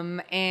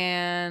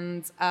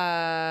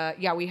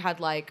had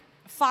like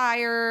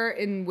fire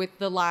and with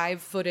the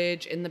live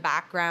footage in the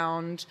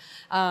background.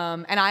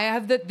 And I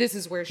have this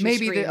is where she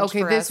screamed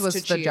for this us was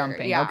to the cheer.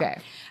 jumping. Yeah. Okay.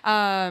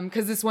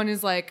 Because this one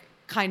is like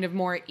kind of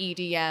more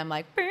EDM,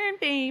 like burn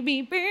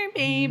baby,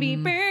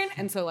 burn.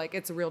 And so like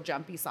it's a real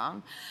jumpy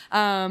song.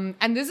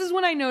 And this is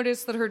when I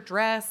noticed that her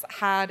dress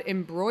had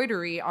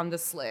embroidery on the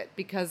slit,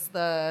 because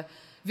the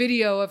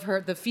video of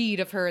her, the feed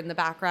of her in the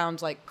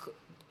background, like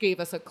gave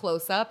us a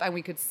close up and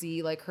we could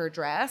see like her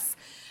dress.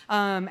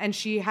 And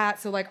she had,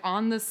 so like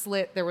on the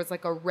slit, there was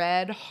like a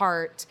red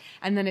heart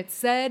and then it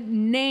said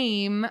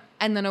name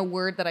and then a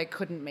word that I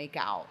couldn't make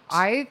out.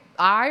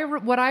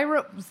 What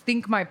I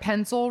think my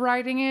pencil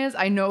writing is,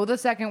 I know the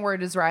second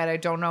word is right. I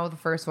don't know the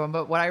first one,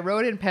 but what I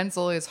wrote in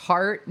pencil is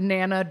heart,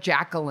 Nana,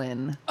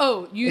 Jacqueline.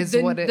 Oh,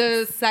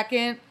 the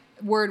second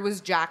word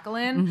was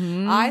Jacqueline.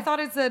 Mm-hmm. I thought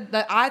it said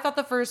that. I thought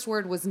the first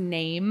word was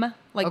name,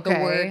 like the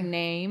word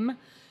name.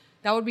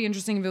 That would be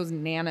interesting if it was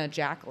Nana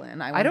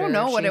Jacqueline. I don't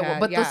know what it was,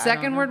 but the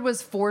second word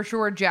was for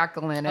sure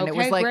Jacqueline, and it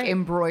was like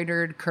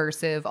embroidered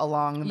cursive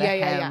along the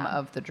hem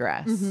of the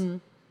dress.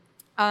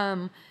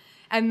 Mm-hmm.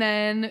 And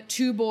then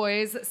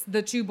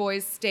the two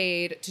boys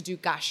stayed to do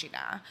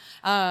Gashina.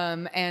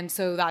 And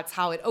so that's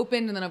how it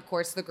opened. And then, of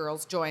course, the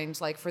girls joined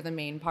like for the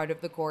main part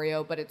of the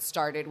choreo, but it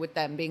started with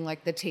them being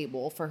like the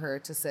table for her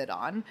to sit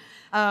on.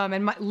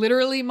 And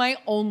literally my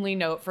only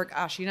note for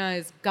Gashina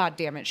is, God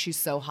damn it, she's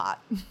so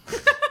hot.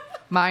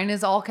 Mine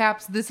is all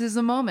caps, this is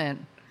a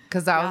moment.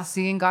 Because I was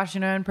seeing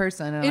Gashina in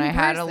person and I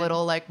had a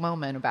little like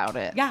moment about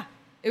it. Yeah,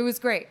 it was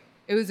great.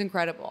 It was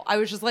incredible. I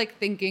was just like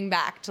thinking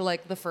back to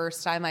like the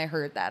first time I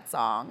heard that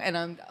song,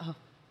 and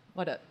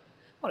what a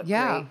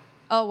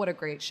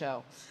great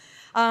show.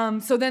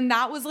 So then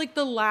that was like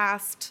the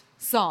last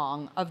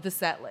song of the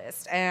set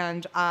list,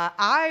 and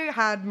I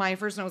had my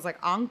first note was like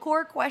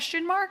encore ?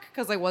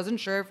 Because I wasn't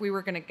sure if we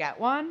were gonna get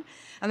one,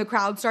 and the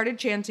crowd started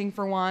chanting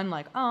for one,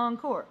 like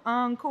encore,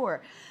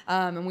 encore,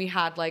 and we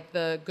had like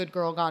the Good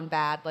Girl Gone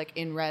Bad like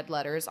in red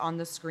letters on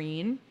the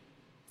screen.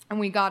 And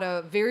we got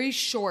a very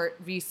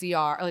short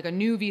VCR, like a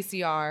new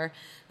VCR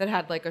that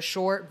had like a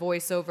short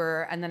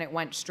voiceover, and then it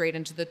went straight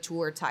into the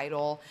tour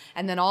title.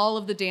 And then all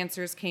of the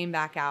dancers came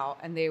back out,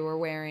 and they were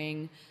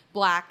wearing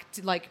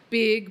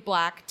big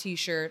black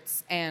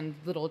t-shirts and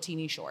little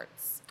teeny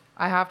shorts.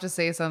 I have to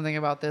say something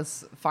about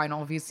this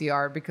final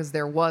VCR because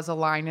there was a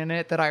line in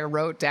it that I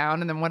wrote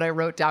down, and then what I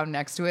wrote down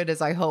next to it is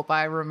I hope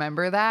I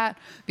remember that,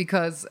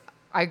 because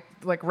I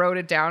like wrote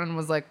it down and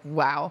was like,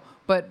 wow.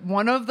 But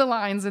one of the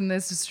lines in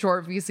this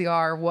short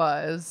VCR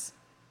was,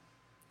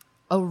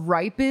 a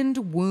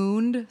ripened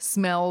wound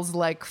smells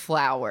like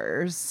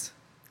flowers.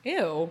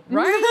 Ew.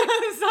 Right?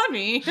 It's not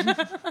me.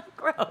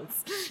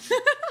 Gross.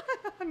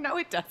 No,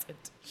 it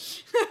doesn't.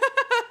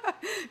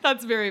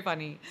 That's very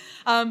funny.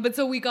 But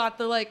so we got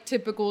the like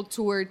typical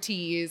tour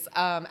tees.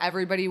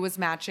 Everybody was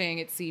matching.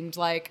 It seemed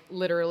like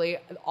literally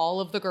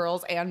all of the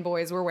girls and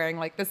boys were wearing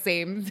like the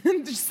same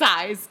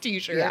size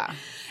t-shirt. Yeah.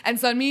 And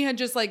Sunmi had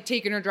just like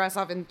taken her dress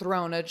off and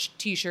thrown a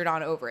t-shirt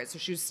on over it. So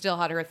she still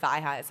had her thigh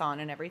highs on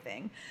and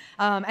everything.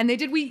 And they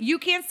did You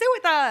Can't Sit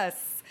With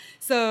Us.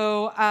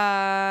 So,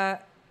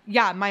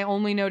 yeah, my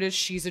only note is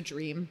she's a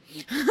dream.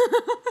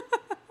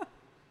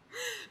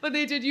 But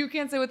they did You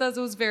Can't Sit With Us.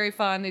 It was very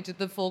fun. They did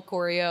the full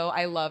choreo.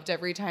 I loved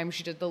every time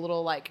she did the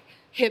little like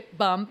hip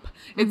bump.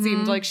 It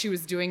seemed like she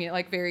was doing it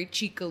like very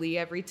cheekily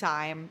every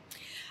time.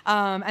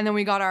 And then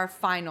we got our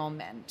final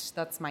ment.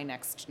 That's my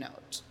next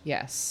note.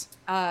 Yes.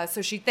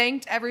 So she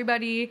thanked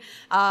everybody.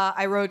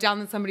 I wrote down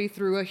that somebody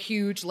threw a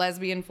huge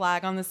lesbian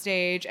flag on the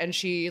stage, and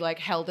she like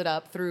held it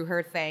up through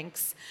her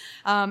thanks.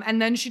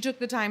 And then she took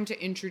the time to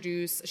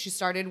she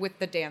started with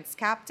the dance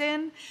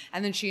captain,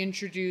 and then she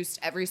introduced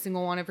every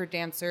single one of her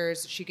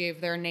dancers. She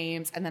gave their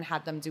names and then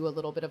had them do a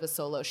little bit of a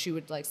solo. She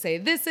would like say,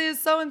 this is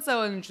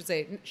so-and-so, and she'd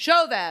say,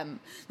 show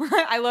them.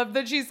 I love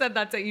that she said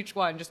that to each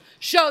one, just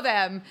show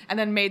them, and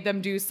then made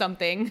them do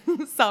something,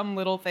 some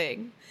little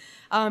thing.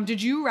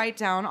 Did you write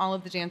down all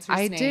of the dancers'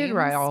 names? I did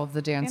write all of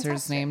the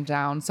dancers' names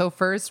down. So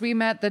first we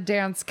met the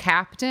dance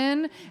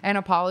captain, and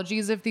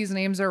apologies if these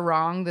names are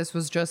wrong. This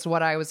was just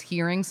what I was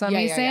hearing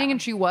Sunmi saying,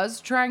 and she was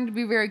trying to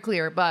be very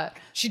clear, but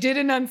she did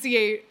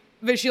enunciate.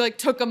 But she like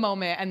took a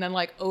moment and then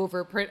like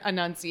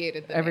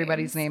enunciated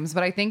everybody's names.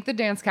 But I think the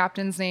dance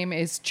captain's name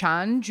is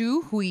Chan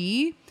Ju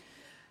Hui.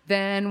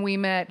 Then we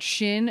met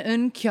Shin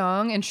Eun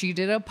Kyung, and she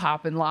did a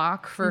pop and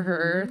lock for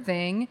her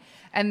thing.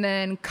 And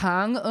then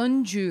Kang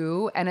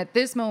Eun-ju. And at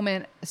this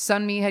moment,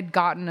 Sunmi had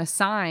gotten a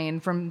sign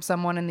from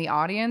someone in the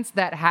audience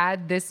that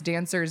had this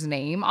dancer's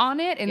name on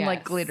it in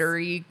like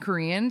glittery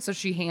Korean. So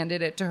she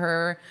handed it to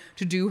her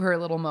to do her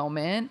little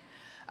moment.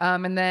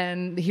 And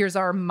then here's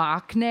our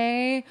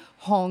maknae,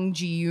 Hong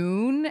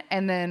Ji-yoon.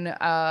 And then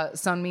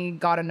Sunmi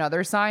got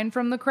another sign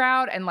from the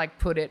crowd and like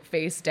put it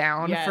face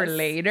down for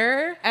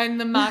later. And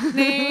the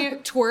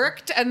maknae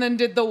twerked and then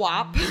did the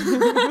WAP,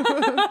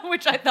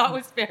 which I thought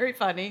was very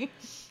funny.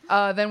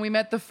 Then we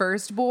met the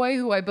first boy,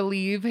 who I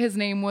believe his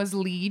name was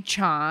Lee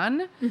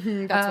Chan. That's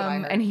what I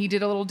heard. And he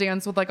did a little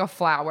dance with like a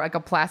flower, like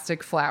a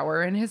plastic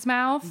flower in his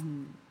mouth.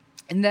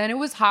 And then it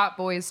was Hot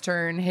Boy's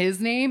turn.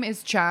 His name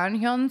is Chan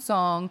Hyun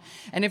Song.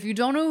 And if you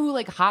don't know who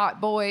like Hot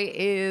Boy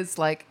is,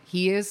 like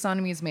he is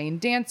Sunmi's main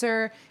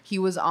dancer. He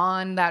was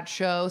on that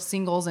show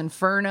Singles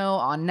Inferno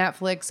on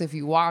Netflix if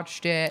you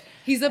watched it.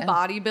 He's a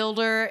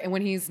bodybuilder and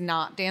when he's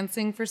not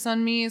dancing for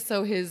Sunmi,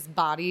 so his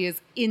body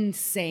is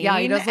insane. Yeah,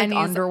 he does like and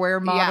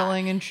underwear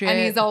modeling and shit. And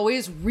he's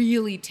always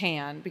really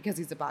tan because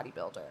he's a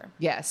bodybuilder.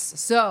 Yes.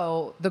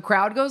 So the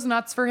crowd goes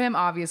nuts for him,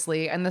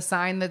 obviously. And the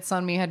sign that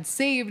Sunmi had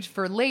saved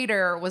for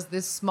later was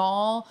this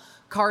small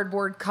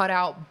cardboard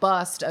cutout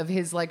bust of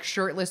his like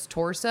shirtless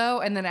torso.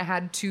 And then it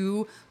had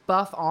 2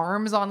 buff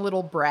arms on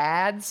little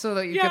brads so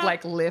that you could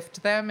like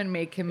lift them and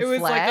make him flex. It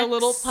was like a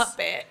little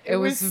puppet. It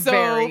was so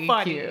very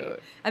funny.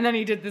 cute. And then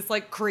he did this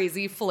like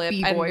crazy flip.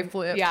 B-boy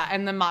flip. Yeah.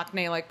 And the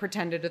Maknae like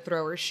pretended to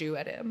throw her shoe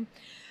at him.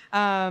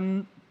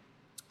 And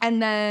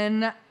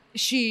then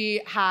she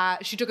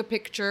took a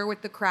picture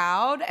with the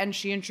crowd and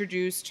she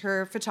introduced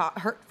her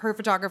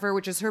photographer,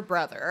 which is her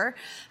brother.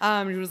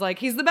 She was like,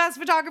 he's the best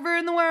photographer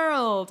in the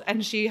world.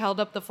 And she held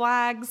up the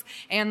flags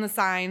and the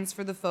signs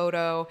for the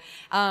photo.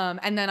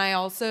 And then I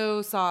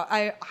also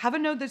I have a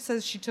note that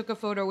says she took a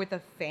photo with a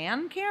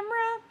fan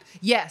camera.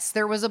 Yes,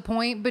 there was a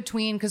point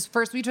between, because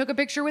first we took a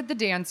picture with the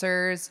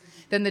dancers,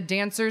 then the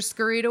dancers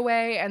scurried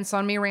away and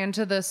Sunmi ran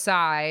to the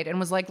side and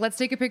was like, let's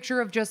take a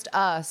picture of just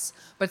us.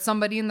 But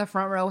somebody in the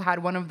front row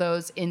had one of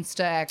those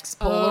Insta-X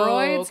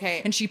Polaroids. Oh,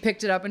 okay. And she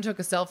picked it up and took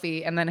a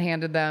selfie and then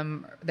handed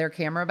them their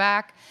camera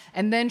back.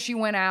 And then she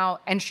went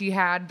out and she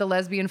had the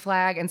lesbian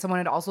flag and someone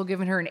had also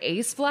given her an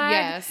ace flag.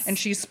 Yes. And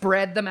she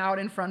spread them out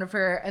in front of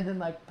her and then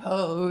like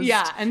posed.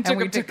 Yeah, and took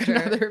we a picture.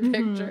 took another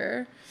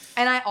picture.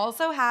 And I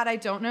also had,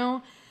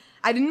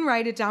 I didn't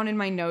write it down in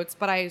my notes,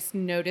 but I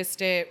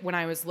noticed it when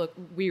I was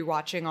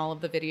rewatching all of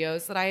the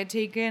videos that I had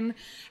taken.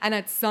 And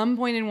at some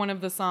point in one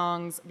of the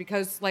songs,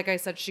 because like I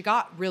said,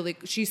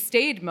 she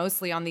stayed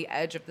mostly on the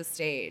edge of the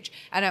stage.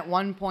 And at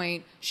one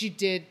point she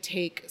did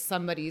take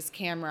somebody's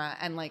camera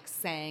and like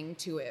sang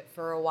to it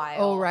for a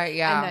while. Oh, right.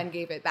 Yeah. And then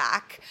gave it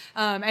back.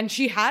 And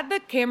she had the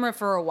camera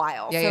for a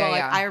while.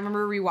 I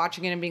remember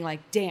rewatching it and being like,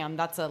 damn,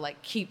 that's a like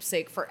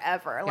keepsake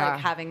forever. Like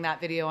having that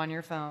video on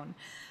your phone.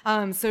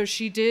 So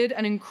she did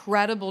an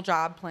incredible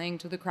job playing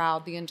to the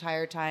crowd the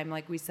entire time.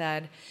 Like we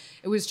said,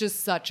 it was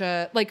just such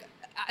a, like,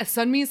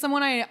 Sunmi is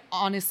someone I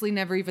honestly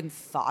never even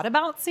thought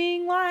about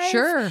seeing live.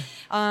 Sure.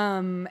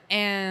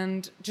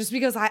 And just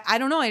because I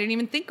don't know, I didn't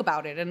even think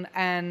about it.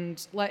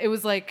 And it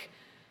was like,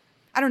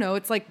 I don't know,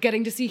 it's like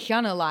getting to see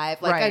Hyuna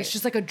live. Like it's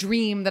just like a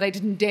dream that I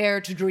didn't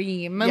dare to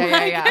dream.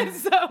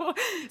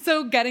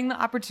 So getting the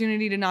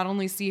opportunity to not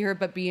only see her,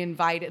 but be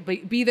invited,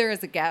 but be there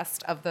as a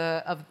guest of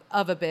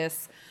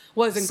Abyss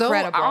was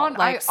incredible.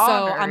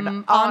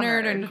 I'm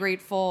honored and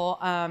grateful.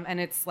 And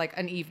it's like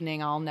an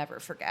evening I'll never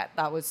forget.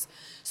 That was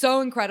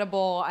so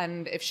incredible.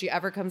 And if she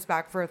ever comes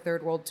back for a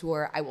Third World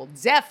Tour, I will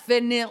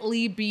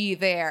definitely be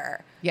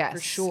there. Yes, for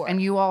sure.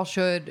 And you all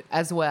should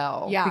as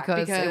well. Yeah,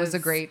 because it was a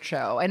great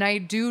show. And I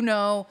do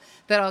know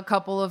that a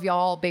couple of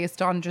y'all,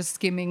 based on just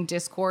skimming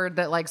Discord,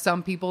 that like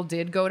some people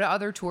did go to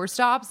other tour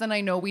stops. And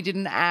I know we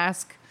didn't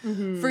ask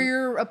for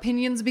your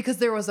opinions because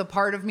there was a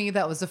part of me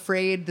that was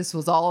afraid this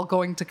was all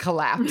going to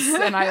collapse.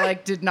 And I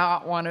like did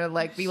not want to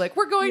like be like,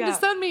 we're going to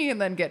Sunmi and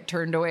then get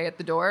turned away at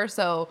the door.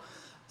 So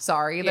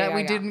sorry that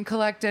we didn't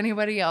collect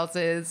anybody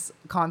else's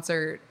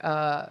concert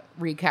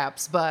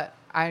recaps, but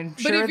I'm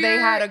sure they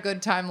had a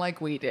good time like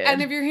we did.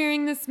 And if you're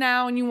hearing this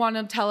now and you want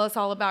to tell us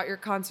all about your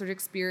concert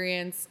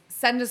experience,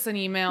 send us an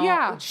email.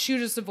 Yeah.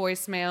 Shoot us a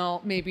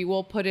voicemail. Maybe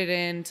we'll put it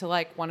into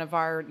like one of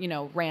our,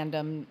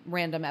 random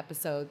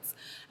episodes.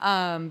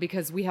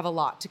 Because we have a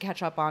lot to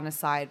catch up on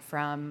aside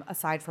from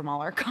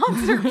all our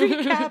concert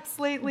recaps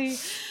lately.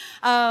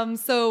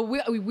 So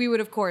we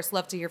would of course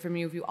love to hear from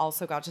you if you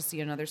also got to see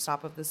another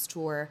stop of this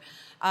tour.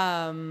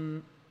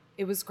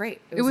 It was great.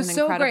 It was an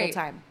incredible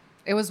time.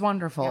 It was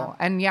wonderful. Yeah.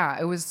 And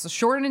it was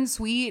short and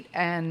sweet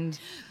and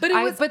it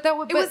was like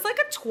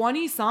a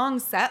 20-song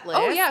set list.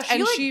 Oh yeah,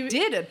 she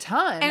did a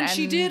ton. And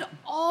she did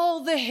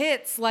all the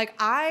hits. Like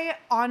I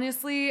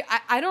honestly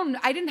I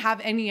didn't have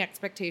any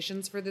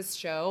expectations for this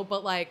show,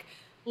 but like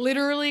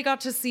literally got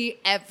to see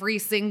every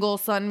single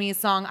Sunmi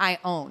song I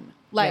own.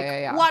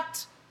 Like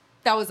what?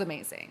 That was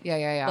amazing.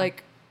 Yeah.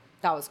 Like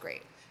that was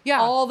great.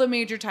 Yeah. All the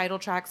major title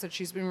tracks that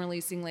she's been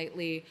releasing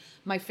lately.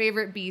 My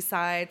favorite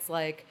B-sides,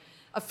 like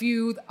a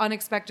few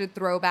unexpected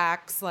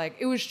throwbacks. Like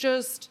it was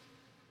just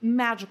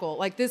magical.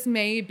 Like this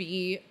may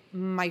be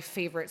my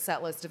favorite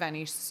set list of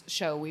any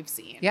show we've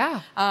seen.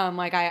 Yeah.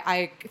 Like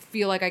I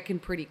feel like I can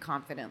pretty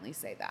confidently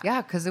say that.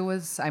 Yeah, because it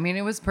was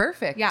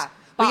perfect. Yeah.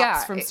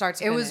 From start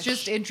to finish. It was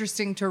just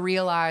interesting to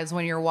realize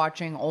when you're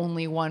watching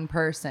only one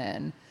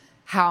person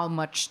how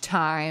much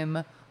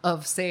time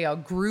of, say, a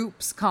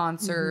group's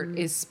concert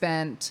is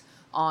spent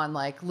on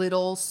like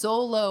little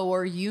solo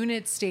or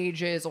unit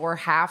stages, or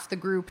half the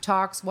group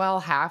talks while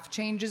half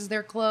changes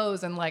their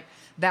clothes, and like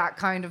that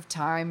kind of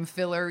time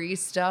fillery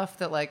stuff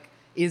that like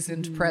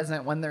isn't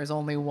present when there's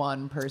only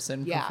one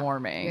person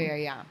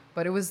performing. Yeah.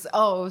 But it was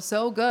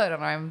so good,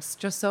 and I'm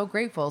just so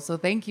grateful. So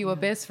thank you,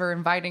 Abyss, for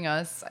inviting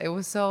us. It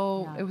was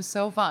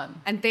so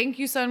fun. And thank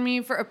you,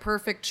 Sunmi, for a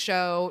perfect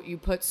show. You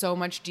put so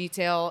much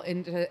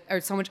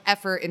so much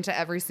effort into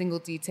every single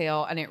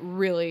detail, and it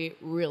really,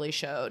 really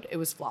showed. It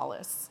was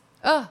flawless.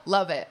 Oh,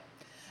 love it.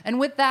 And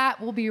with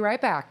that, we'll be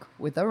right back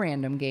with a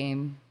random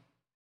game.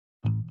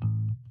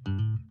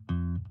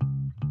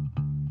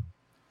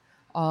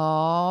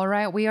 All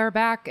right, we are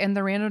back, and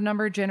the random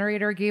number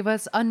generator gave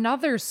us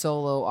another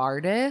solo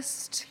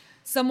artist.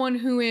 Someone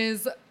who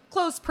is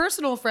close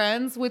personal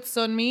friends with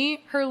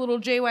Sunmi, her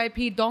little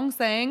JYP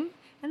Dongsang,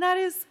 and that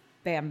is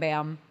Bam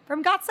Bam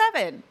from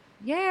GOT7.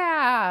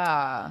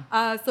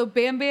 Yeah. So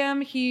Bam Bam,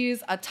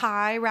 he's a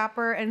Thai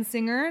rapper and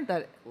singer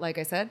that, like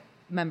I said,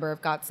 member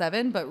of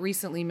GOT7, but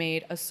recently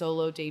made a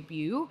solo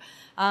debut.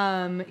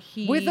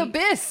 With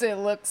Abyss, it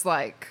looks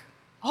like.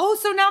 Oh,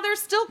 so now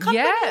there's still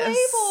company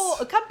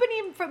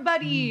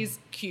buddies.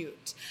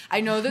 Cute.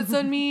 I know that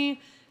Sunmi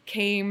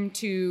came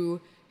to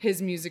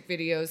his music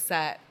video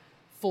set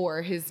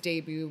for his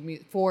debut,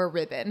 for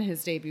Ribbon,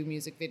 his debut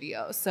music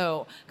video.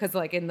 So, because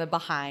like in the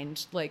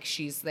behind, like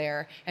she's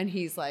there and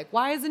he's like,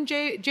 why isn't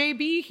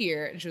JB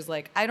here? And she was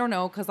like, I don't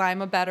know, because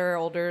I'm a better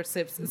older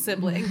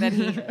sibling than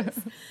he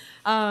is.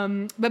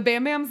 But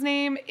Bam Bam's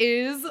name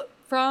is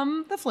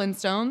from the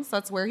Flintstones.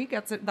 That's where he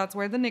gets it. That's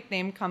where the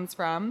nickname comes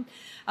from.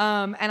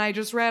 And I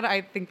just read,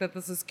 I think that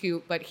this is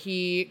cute, but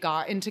he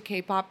got into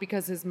K-pop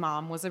because his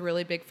mom was a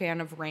really big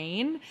fan of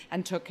Rain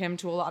and took him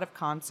to a lot of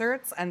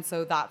concerts. And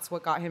so that's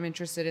what got him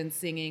interested in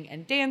singing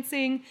and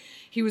dancing.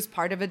 He was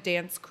part of a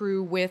dance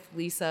crew with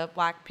Lisa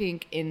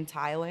Blackpink in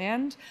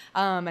Thailand.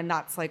 And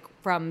that's like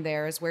from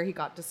there is where he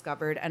got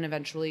discovered and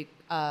eventually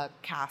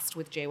cast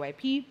with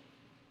JYP.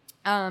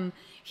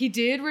 He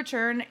did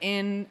return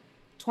in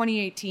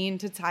 2018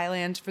 to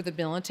Thailand for the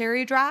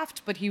military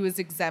draft, but he was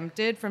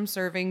exempted from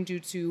serving due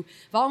to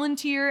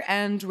volunteer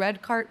and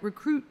red card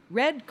recruit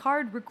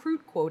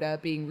quota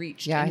being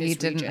reached. Yeah, in his he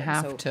didn't region.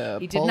 have so to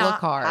he pull did not a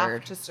card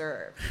have to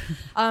serve.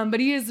 But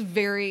he is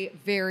very,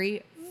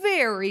 very,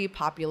 very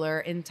popular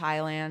in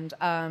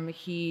Thailand.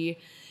 He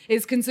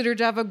is considered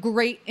to have a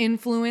great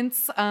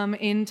influence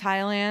in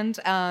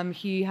Thailand.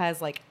 He has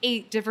like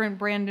 8 different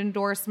brand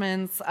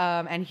endorsements,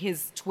 and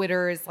his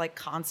Twitter is like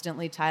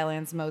constantly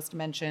Thailand's most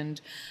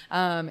mentioned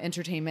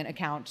entertainment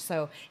account.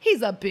 So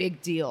he's a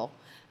big deal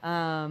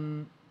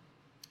in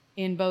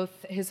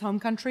both his home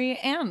country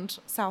and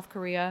South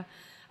Korea.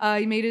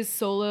 He made his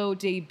solo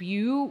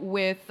debut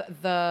with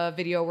the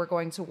video we're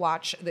going to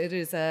watch. It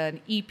is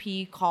an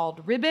EP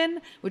called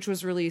Ribbon, which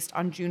was released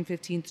on June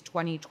 15th,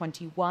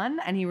 2021.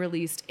 And he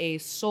released a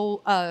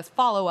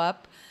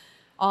follow-up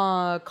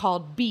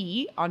called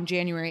B on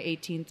January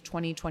 18th,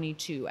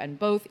 2022. And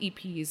both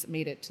EPs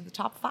made it to the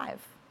top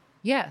 5.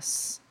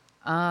 Yes.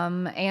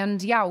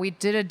 And yeah, we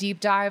did a deep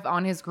dive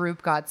on his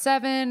group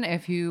GOT7.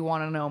 If you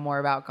want to know more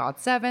about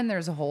GOT7,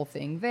 there's a whole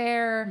thing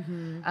there.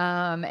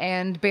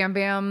 And Bam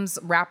Bam's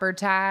rapper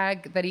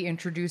tag that he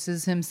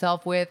introduces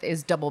himself with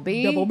is Double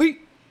B. Double B.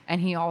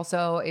 And he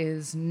also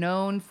is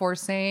known for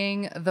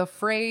saying the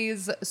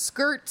phrase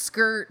skirt,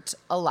 skirt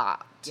a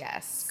lot.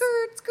 Yes.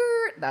 Skirt,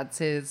 skirt. That's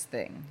his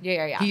thing.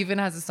 Yeah. He even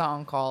has a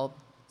song called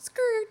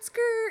Skirt,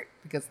 Skirt,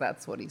 because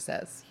that's what he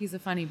says. He's a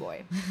funny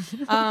boy.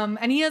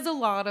 And he has a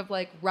lot of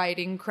like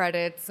writing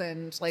credits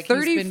and like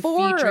he's been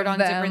featured on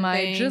different things.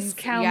 I just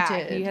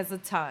counted. Yeah, he has a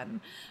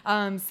ton.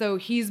 So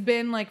he's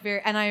been like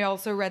and I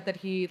also read that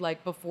he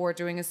like before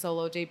doing a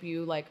solo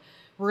debut, like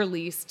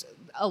released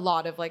a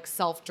lot of like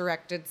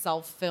self-directed,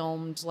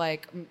 self-filmed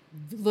like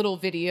little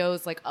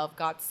videos like of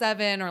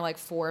GOT7 or like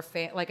for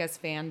as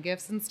fan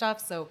gifts and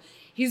stuff. So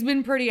he's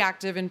been pretty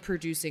active in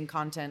producing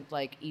content,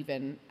 like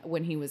even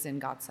when he was in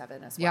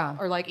GOT7 as well. Yeah.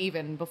 Or like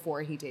even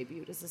before he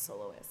debuted as a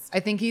soloist.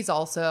 I think he's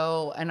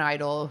also an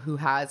idol who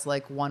has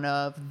like one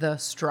of the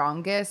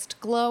strongest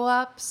glow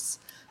ups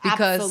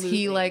because Absolutely.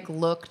 he like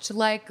looked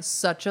like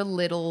such a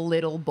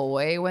little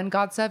boy when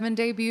GOT7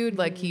 debuted.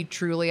 Like he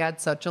truly had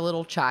such a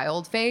little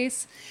child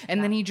face.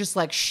 And then he just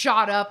like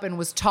shot up and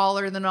was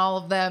taller than all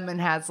of them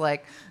and has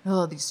like,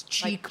 these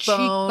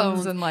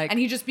cheekbones and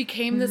he just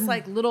became this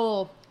like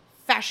little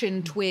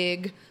fashion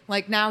twig.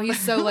 Like now he's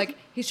so like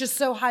he's just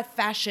so high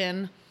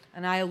fashion,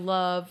 and I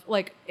love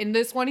like in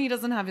this one he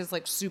doesn't have his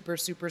like super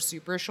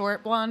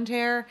short blonde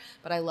hair,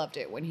 but I loved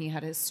it when he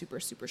had his super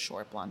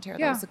short blonde hair.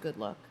 That was a good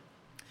look.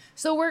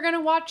 So we're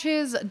gonna watch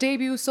his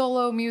debut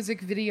solo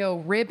music video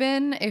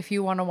Ribbon. If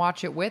you want to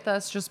watch it with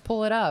us, just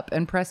pull it up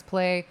and press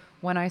play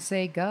when I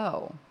say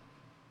go.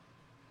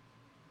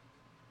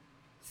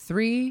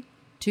 3,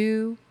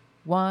 2,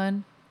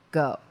 1,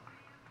 go.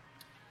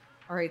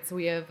 All right, so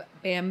we have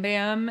Bam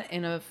Bam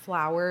in a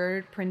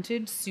flowered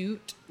printed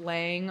suit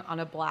laying on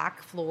a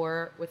black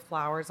floor with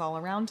flowers all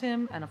around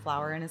him and a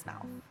flower in his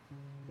mouth.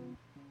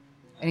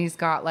 And he's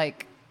got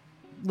like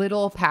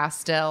little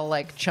pastel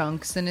like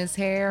chunks in his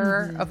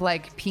hair of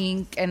like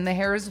pink, and the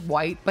hair is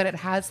white, but it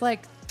has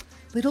like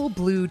little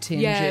blue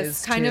tinges.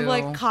 Yes, kind of too.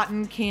 like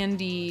cotton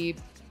candy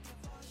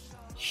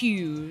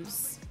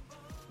hues.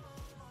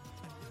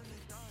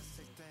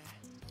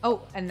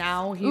 Oh, and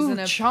now he's Ooh, in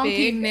a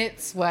chunky big knit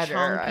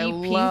sweater. I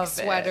chunky pink love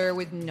sweater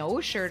with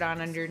no shirt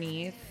on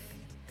underneath.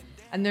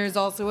 And there's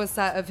also a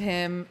set of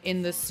him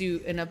in the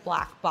suit in a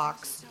black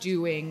box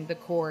doing the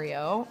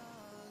choreo.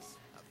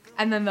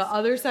 And then the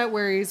other set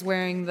where he's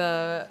wearing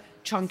the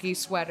chunky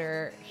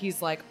sweater,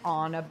 he's like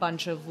on a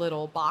bunch of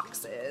little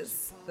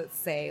boxes that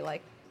say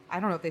like, I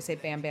don't know if they say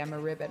Bam Bam or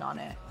Ribbon on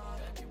it.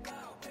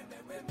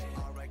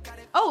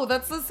 Oh,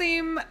 that's the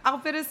same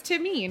outfit as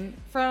Timeen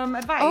from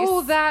Advice.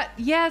 Oh, that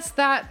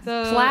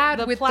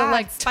plaid with the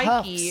like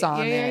spiky tufts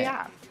on it.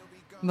 Yeah.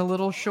 And the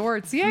little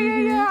shorts.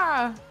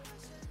 Yeah.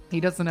 He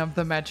doesn't have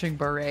the matching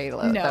beret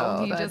though.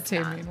 No, he that does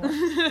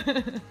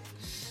not.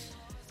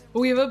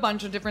 We have a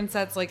bunch of different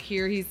sets. Like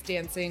here, he's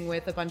dancing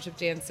with a bunch of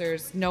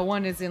dancers. No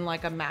one is in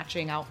like a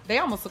matching out. They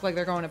almost look like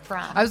they're going to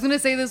prom. I was gonna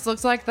say this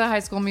looks like the High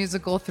School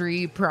Musical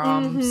 3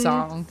 prom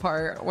song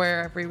part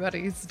where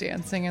everybody's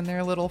dancing in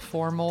their little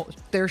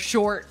their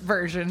short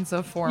versions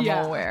of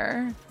formal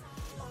wear.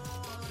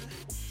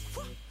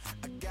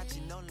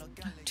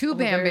 Two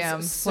Bam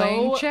Bams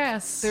playing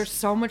chess. There's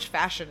so much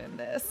fashion in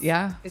this.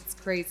 Yeah. It's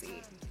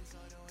crazy.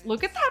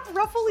 Look at that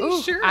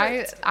ruffly shirt.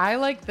 I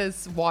like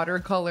this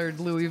watercolored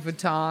Louis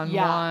Vuitton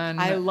one.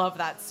 I love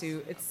that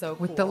suit. It's so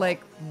cool. With the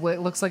like, what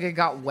looks like it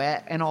got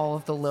wet and all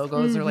of the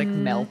logos are like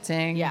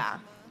melting. Yeah.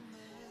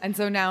 And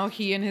so now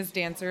he and his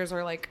dancers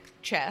are like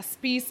chess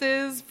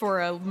pieces for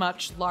a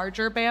much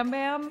larger Bam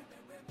Bam.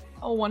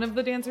 Oh, one of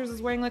the dancers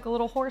is wearing like a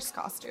little horse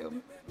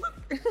costume.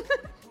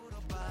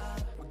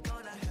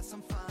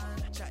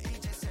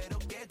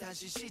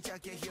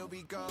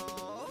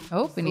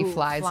 Oh, and he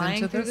flies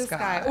into through the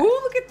sky. Ooh,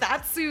 look at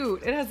that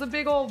suit. It has a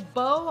big old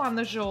bow on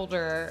the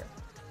shoulder.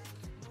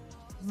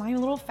 My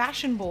little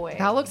fashion boy.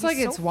 That looks He's like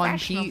so it's one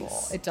fashionable.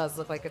 piece. It does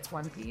look like it's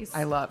one piece.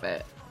 I love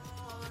it.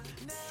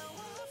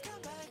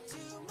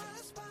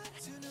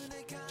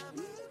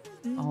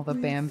 All the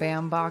Bam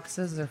Bam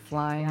boxes are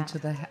flying up to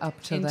the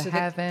Into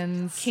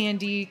heavens.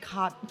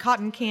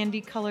 Cotton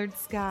candy colored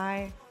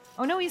sky.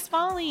 Oh no, he's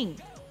falling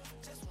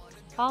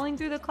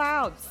through the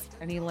clouds,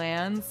 and he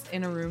lands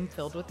in a room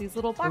filled with these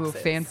little boxes. Ooh,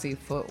 fancy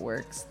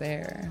footworks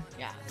there.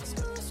 Yeah.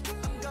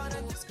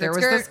 There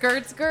was the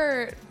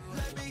skirt.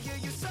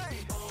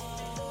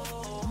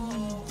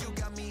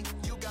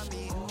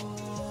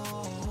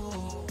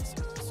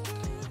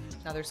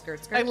 Another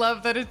skirt. I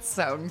love that it's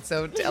sung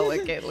so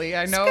delicately.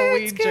 I know Skirt,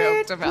 we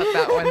skirt. joked about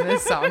that when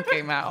this song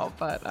came out,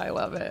 but I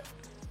love it.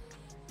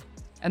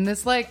 And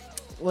this like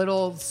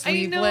little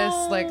sleeveless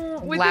like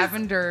with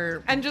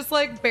lavender and just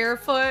like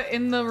barefoot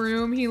in the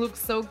room, he looks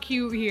so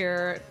cute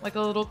here, like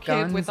a little kid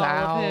Guns with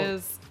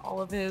out.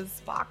 all of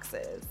his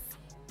boxes.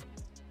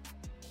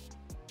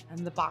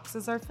 And the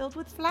boxes are filled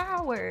with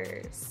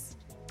flowers.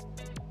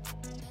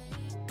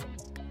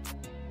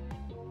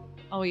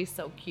 Oh, he's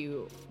so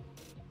cute.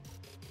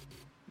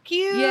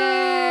 Cute.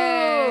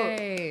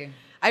 Yay!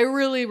 I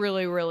really,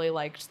 really, really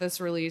liked this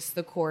release.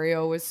 The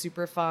choreo was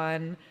super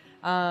fun.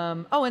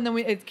 And then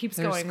it keeps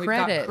There's going. We've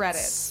credits. got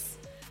credits.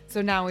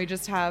 So now we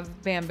just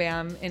have Bam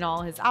Bam in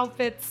all his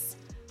outfits,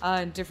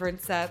 in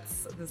different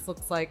sets. This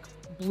looks like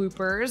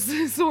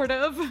bloopers, sort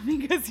of,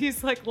 because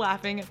he's like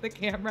laughing at the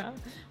camera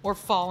or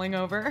falling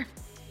over.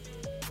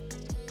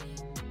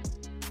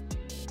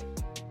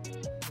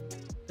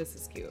 This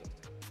is cute.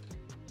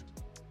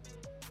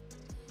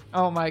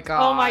 Oh my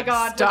god. Oh my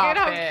god, Stop look at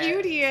how it.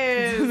 cute he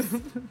is.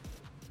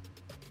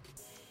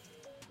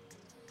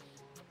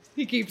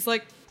 He keeps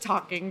like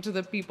talking to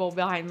the people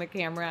behind the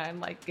camera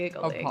and like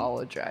giggling.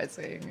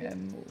 Apologizing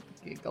and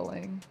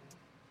giggling.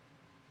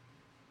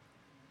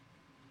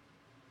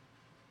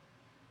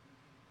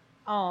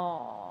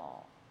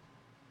 Oh.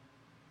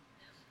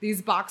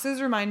 These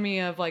boxes remind me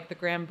of like the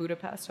Grand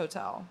Budapest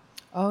Hotel,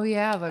 Oh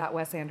yeah, that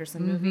Wes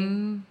Anderson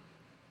movie.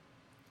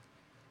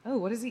 Oh,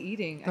 what is he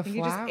eating? I think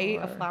he just ate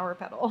a flower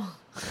petal.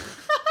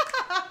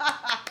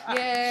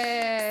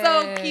 Yay!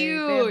 So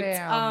cute.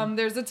 Bam Bam.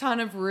 There's a ton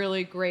of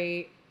really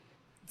great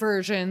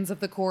versions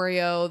of the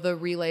choreo, the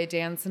relay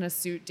dance and a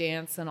suit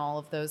dance and all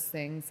of those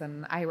things.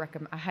 And I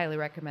highly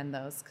recommend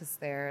those because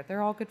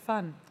they're all good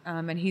fun.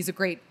 And he's a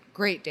great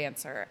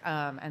dancer.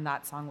 And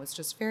that song was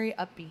just very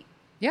upbeat.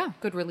 Yeah.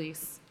 Good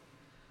release.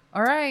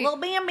 All right. Well,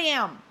 Bam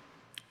Bam.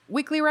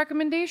 Weekly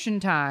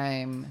recommendation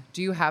time.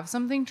 Do you have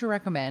something to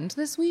recommend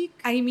this week?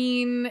 I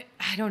mean,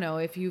 I don't know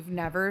if you've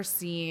never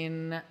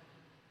seen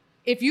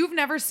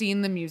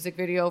the music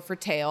video for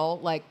Tail,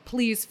 like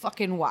please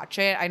fucking watch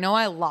it. I know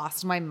I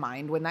lost my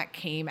mind when that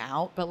came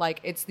out, but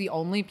like it's the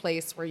only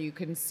place where you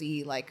can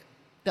see like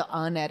the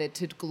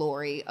unedited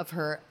glory of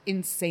her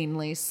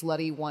insanely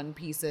slutty one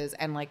pieces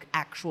and like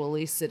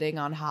actually sitting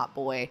on Hot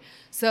Boy.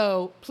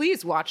 So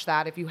please watch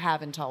that if you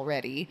haven't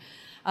already.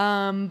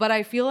 But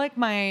I feel like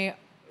my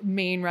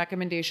main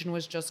recommendation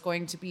was just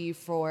going to be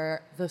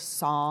for the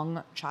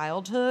song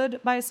Childhood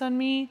by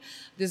Sunmi.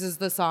 This is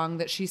the song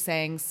that she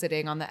sang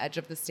sitting on the edge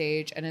of the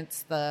stage, and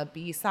it's the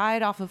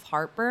B-side off of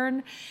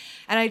Heartburn.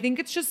 And I think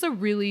it's just a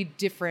really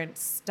different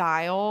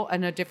style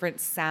and a different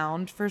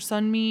sound for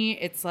Sunmi.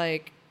 It's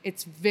like,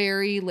 it's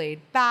very laid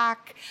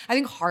back. I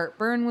think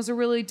Heartburn was a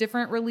really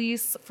different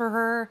release for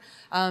her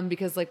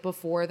because like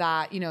before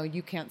that, you know,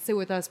 You Can't Sit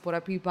With Us, Pura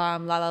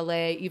Pipam, La La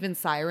Le, even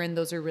Siren,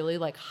 those are really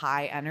like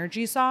high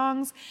energy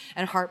songs.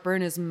 And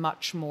Heartburn is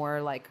much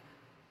more like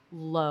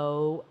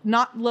low,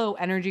 not low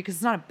energy because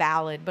it's not a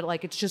ballad, but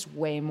like it's just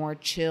way more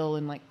chill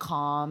and like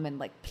calm and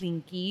like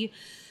plinky.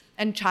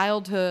 And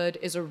Childhood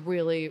is a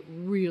really,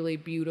 really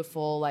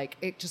beautiful, like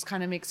it just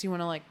kind of makes you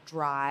want to like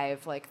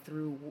drive like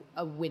through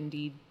a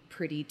windy,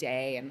 pretty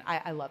day. And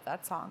I love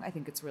that song. I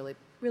think it's really,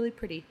 really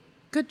pretty.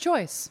 Good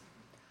choice.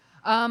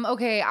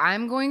 Okay,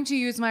 I'm going to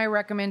use my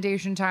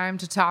recommendation time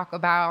to talk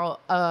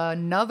about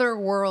another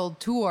world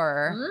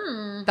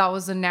tour that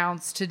was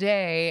announced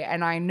today.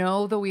 And I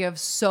know that we have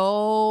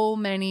so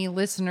many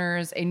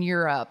listeners in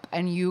Europe,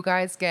 and you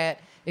guys get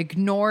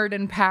ignored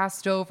and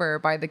passed over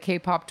by the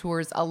K-pop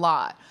tours a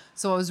lot.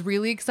 So I was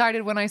really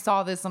excited when I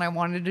saw this, and I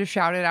wanted to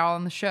shout it out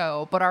on the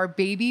show. But our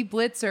baby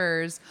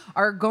Blitzers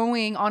are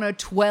going on a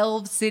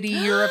 12-city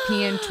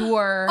European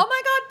tour. Oh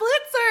my God,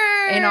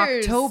 Blitzers! In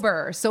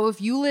October. So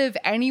if you live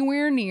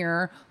anywhere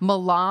near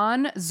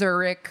Milan,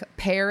 Zurich,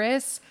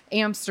 Paris,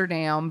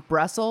 Amsterdam,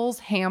 Brussels,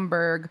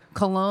 Hamburg,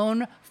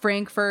 Cologne,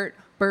 Frankfurt,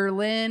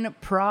 Berlin,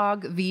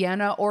 Prague,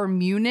 Vienna, or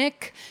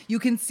Munich, you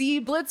can see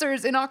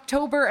Blitzers in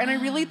October, and I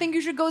really think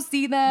you should go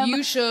see them.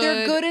 You should.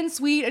 They're good and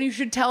sweet, and you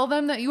should tell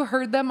them that you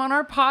heard them on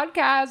our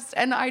podcast,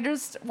 and I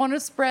just want to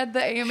spread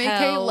the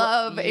AMAK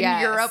love in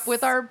Europe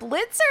with our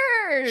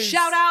Blitzers.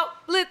 Shout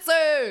out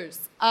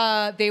Blitzers!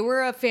 They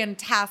were a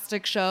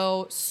fantastic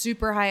show,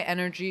 super high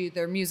energy.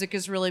 Their music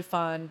is really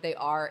fun. They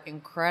are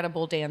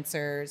incredible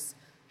dancers.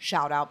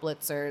 Shout out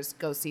Blitzers.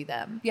 Go see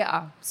them.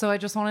 Yeah. So I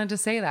just wanted to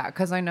say that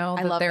because I know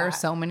that there are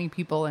so many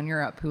people in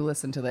Europe who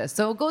listen to this.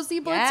 So go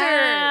see Blitzers.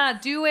 Yeah,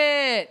 do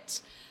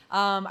it.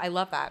 I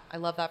love that. I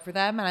love that for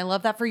them. And I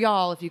love that for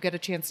y'all if you get a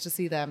chance to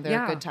see them.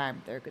 They're a good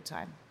time. They're a good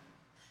time.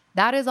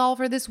 That is all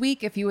for this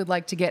week. If you would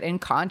like to get in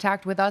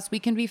contact with us, we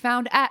can be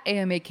found at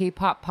AMAK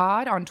Pop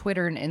Pod on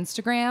Twitter and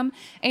Instagram,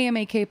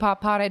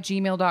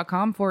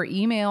 amakpoppod@gmail.com for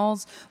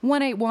emails,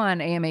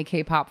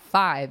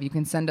 181-AMAK-POP5. You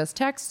can send us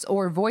texts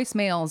or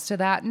voicemails to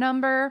that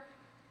number.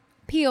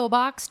 P.O.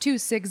 Box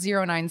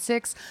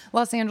 26096,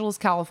 Los Angeles,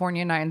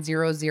 California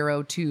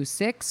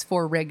 90026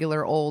 for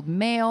regular old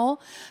mail.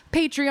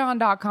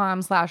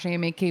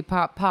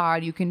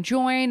 Patreon.com/AMAKPopPod. You can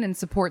join and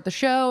support the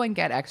show and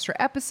get extra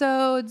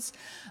episodes.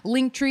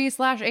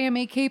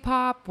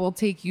 Linktree/AMAKPop will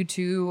take you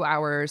to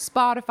our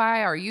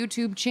Spotify, our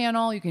YouTube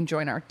channel. You can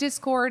join our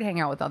Discord, hang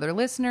out with other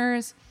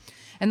listeners.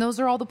 And those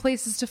are all the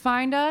places to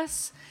find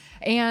us.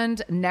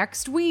 And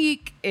next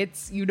week,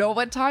 it's, you know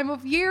what time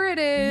of year it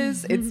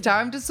is. It's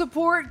time to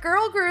support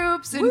girl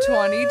groups in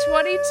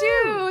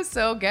 2022.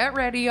 So get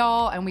ready,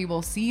 y'all, and we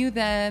will see you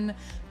then.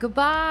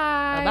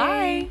 Goodbye.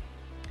 Bye-bye.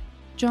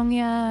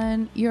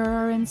 Jonghyun, you're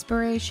our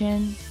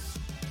inspiration.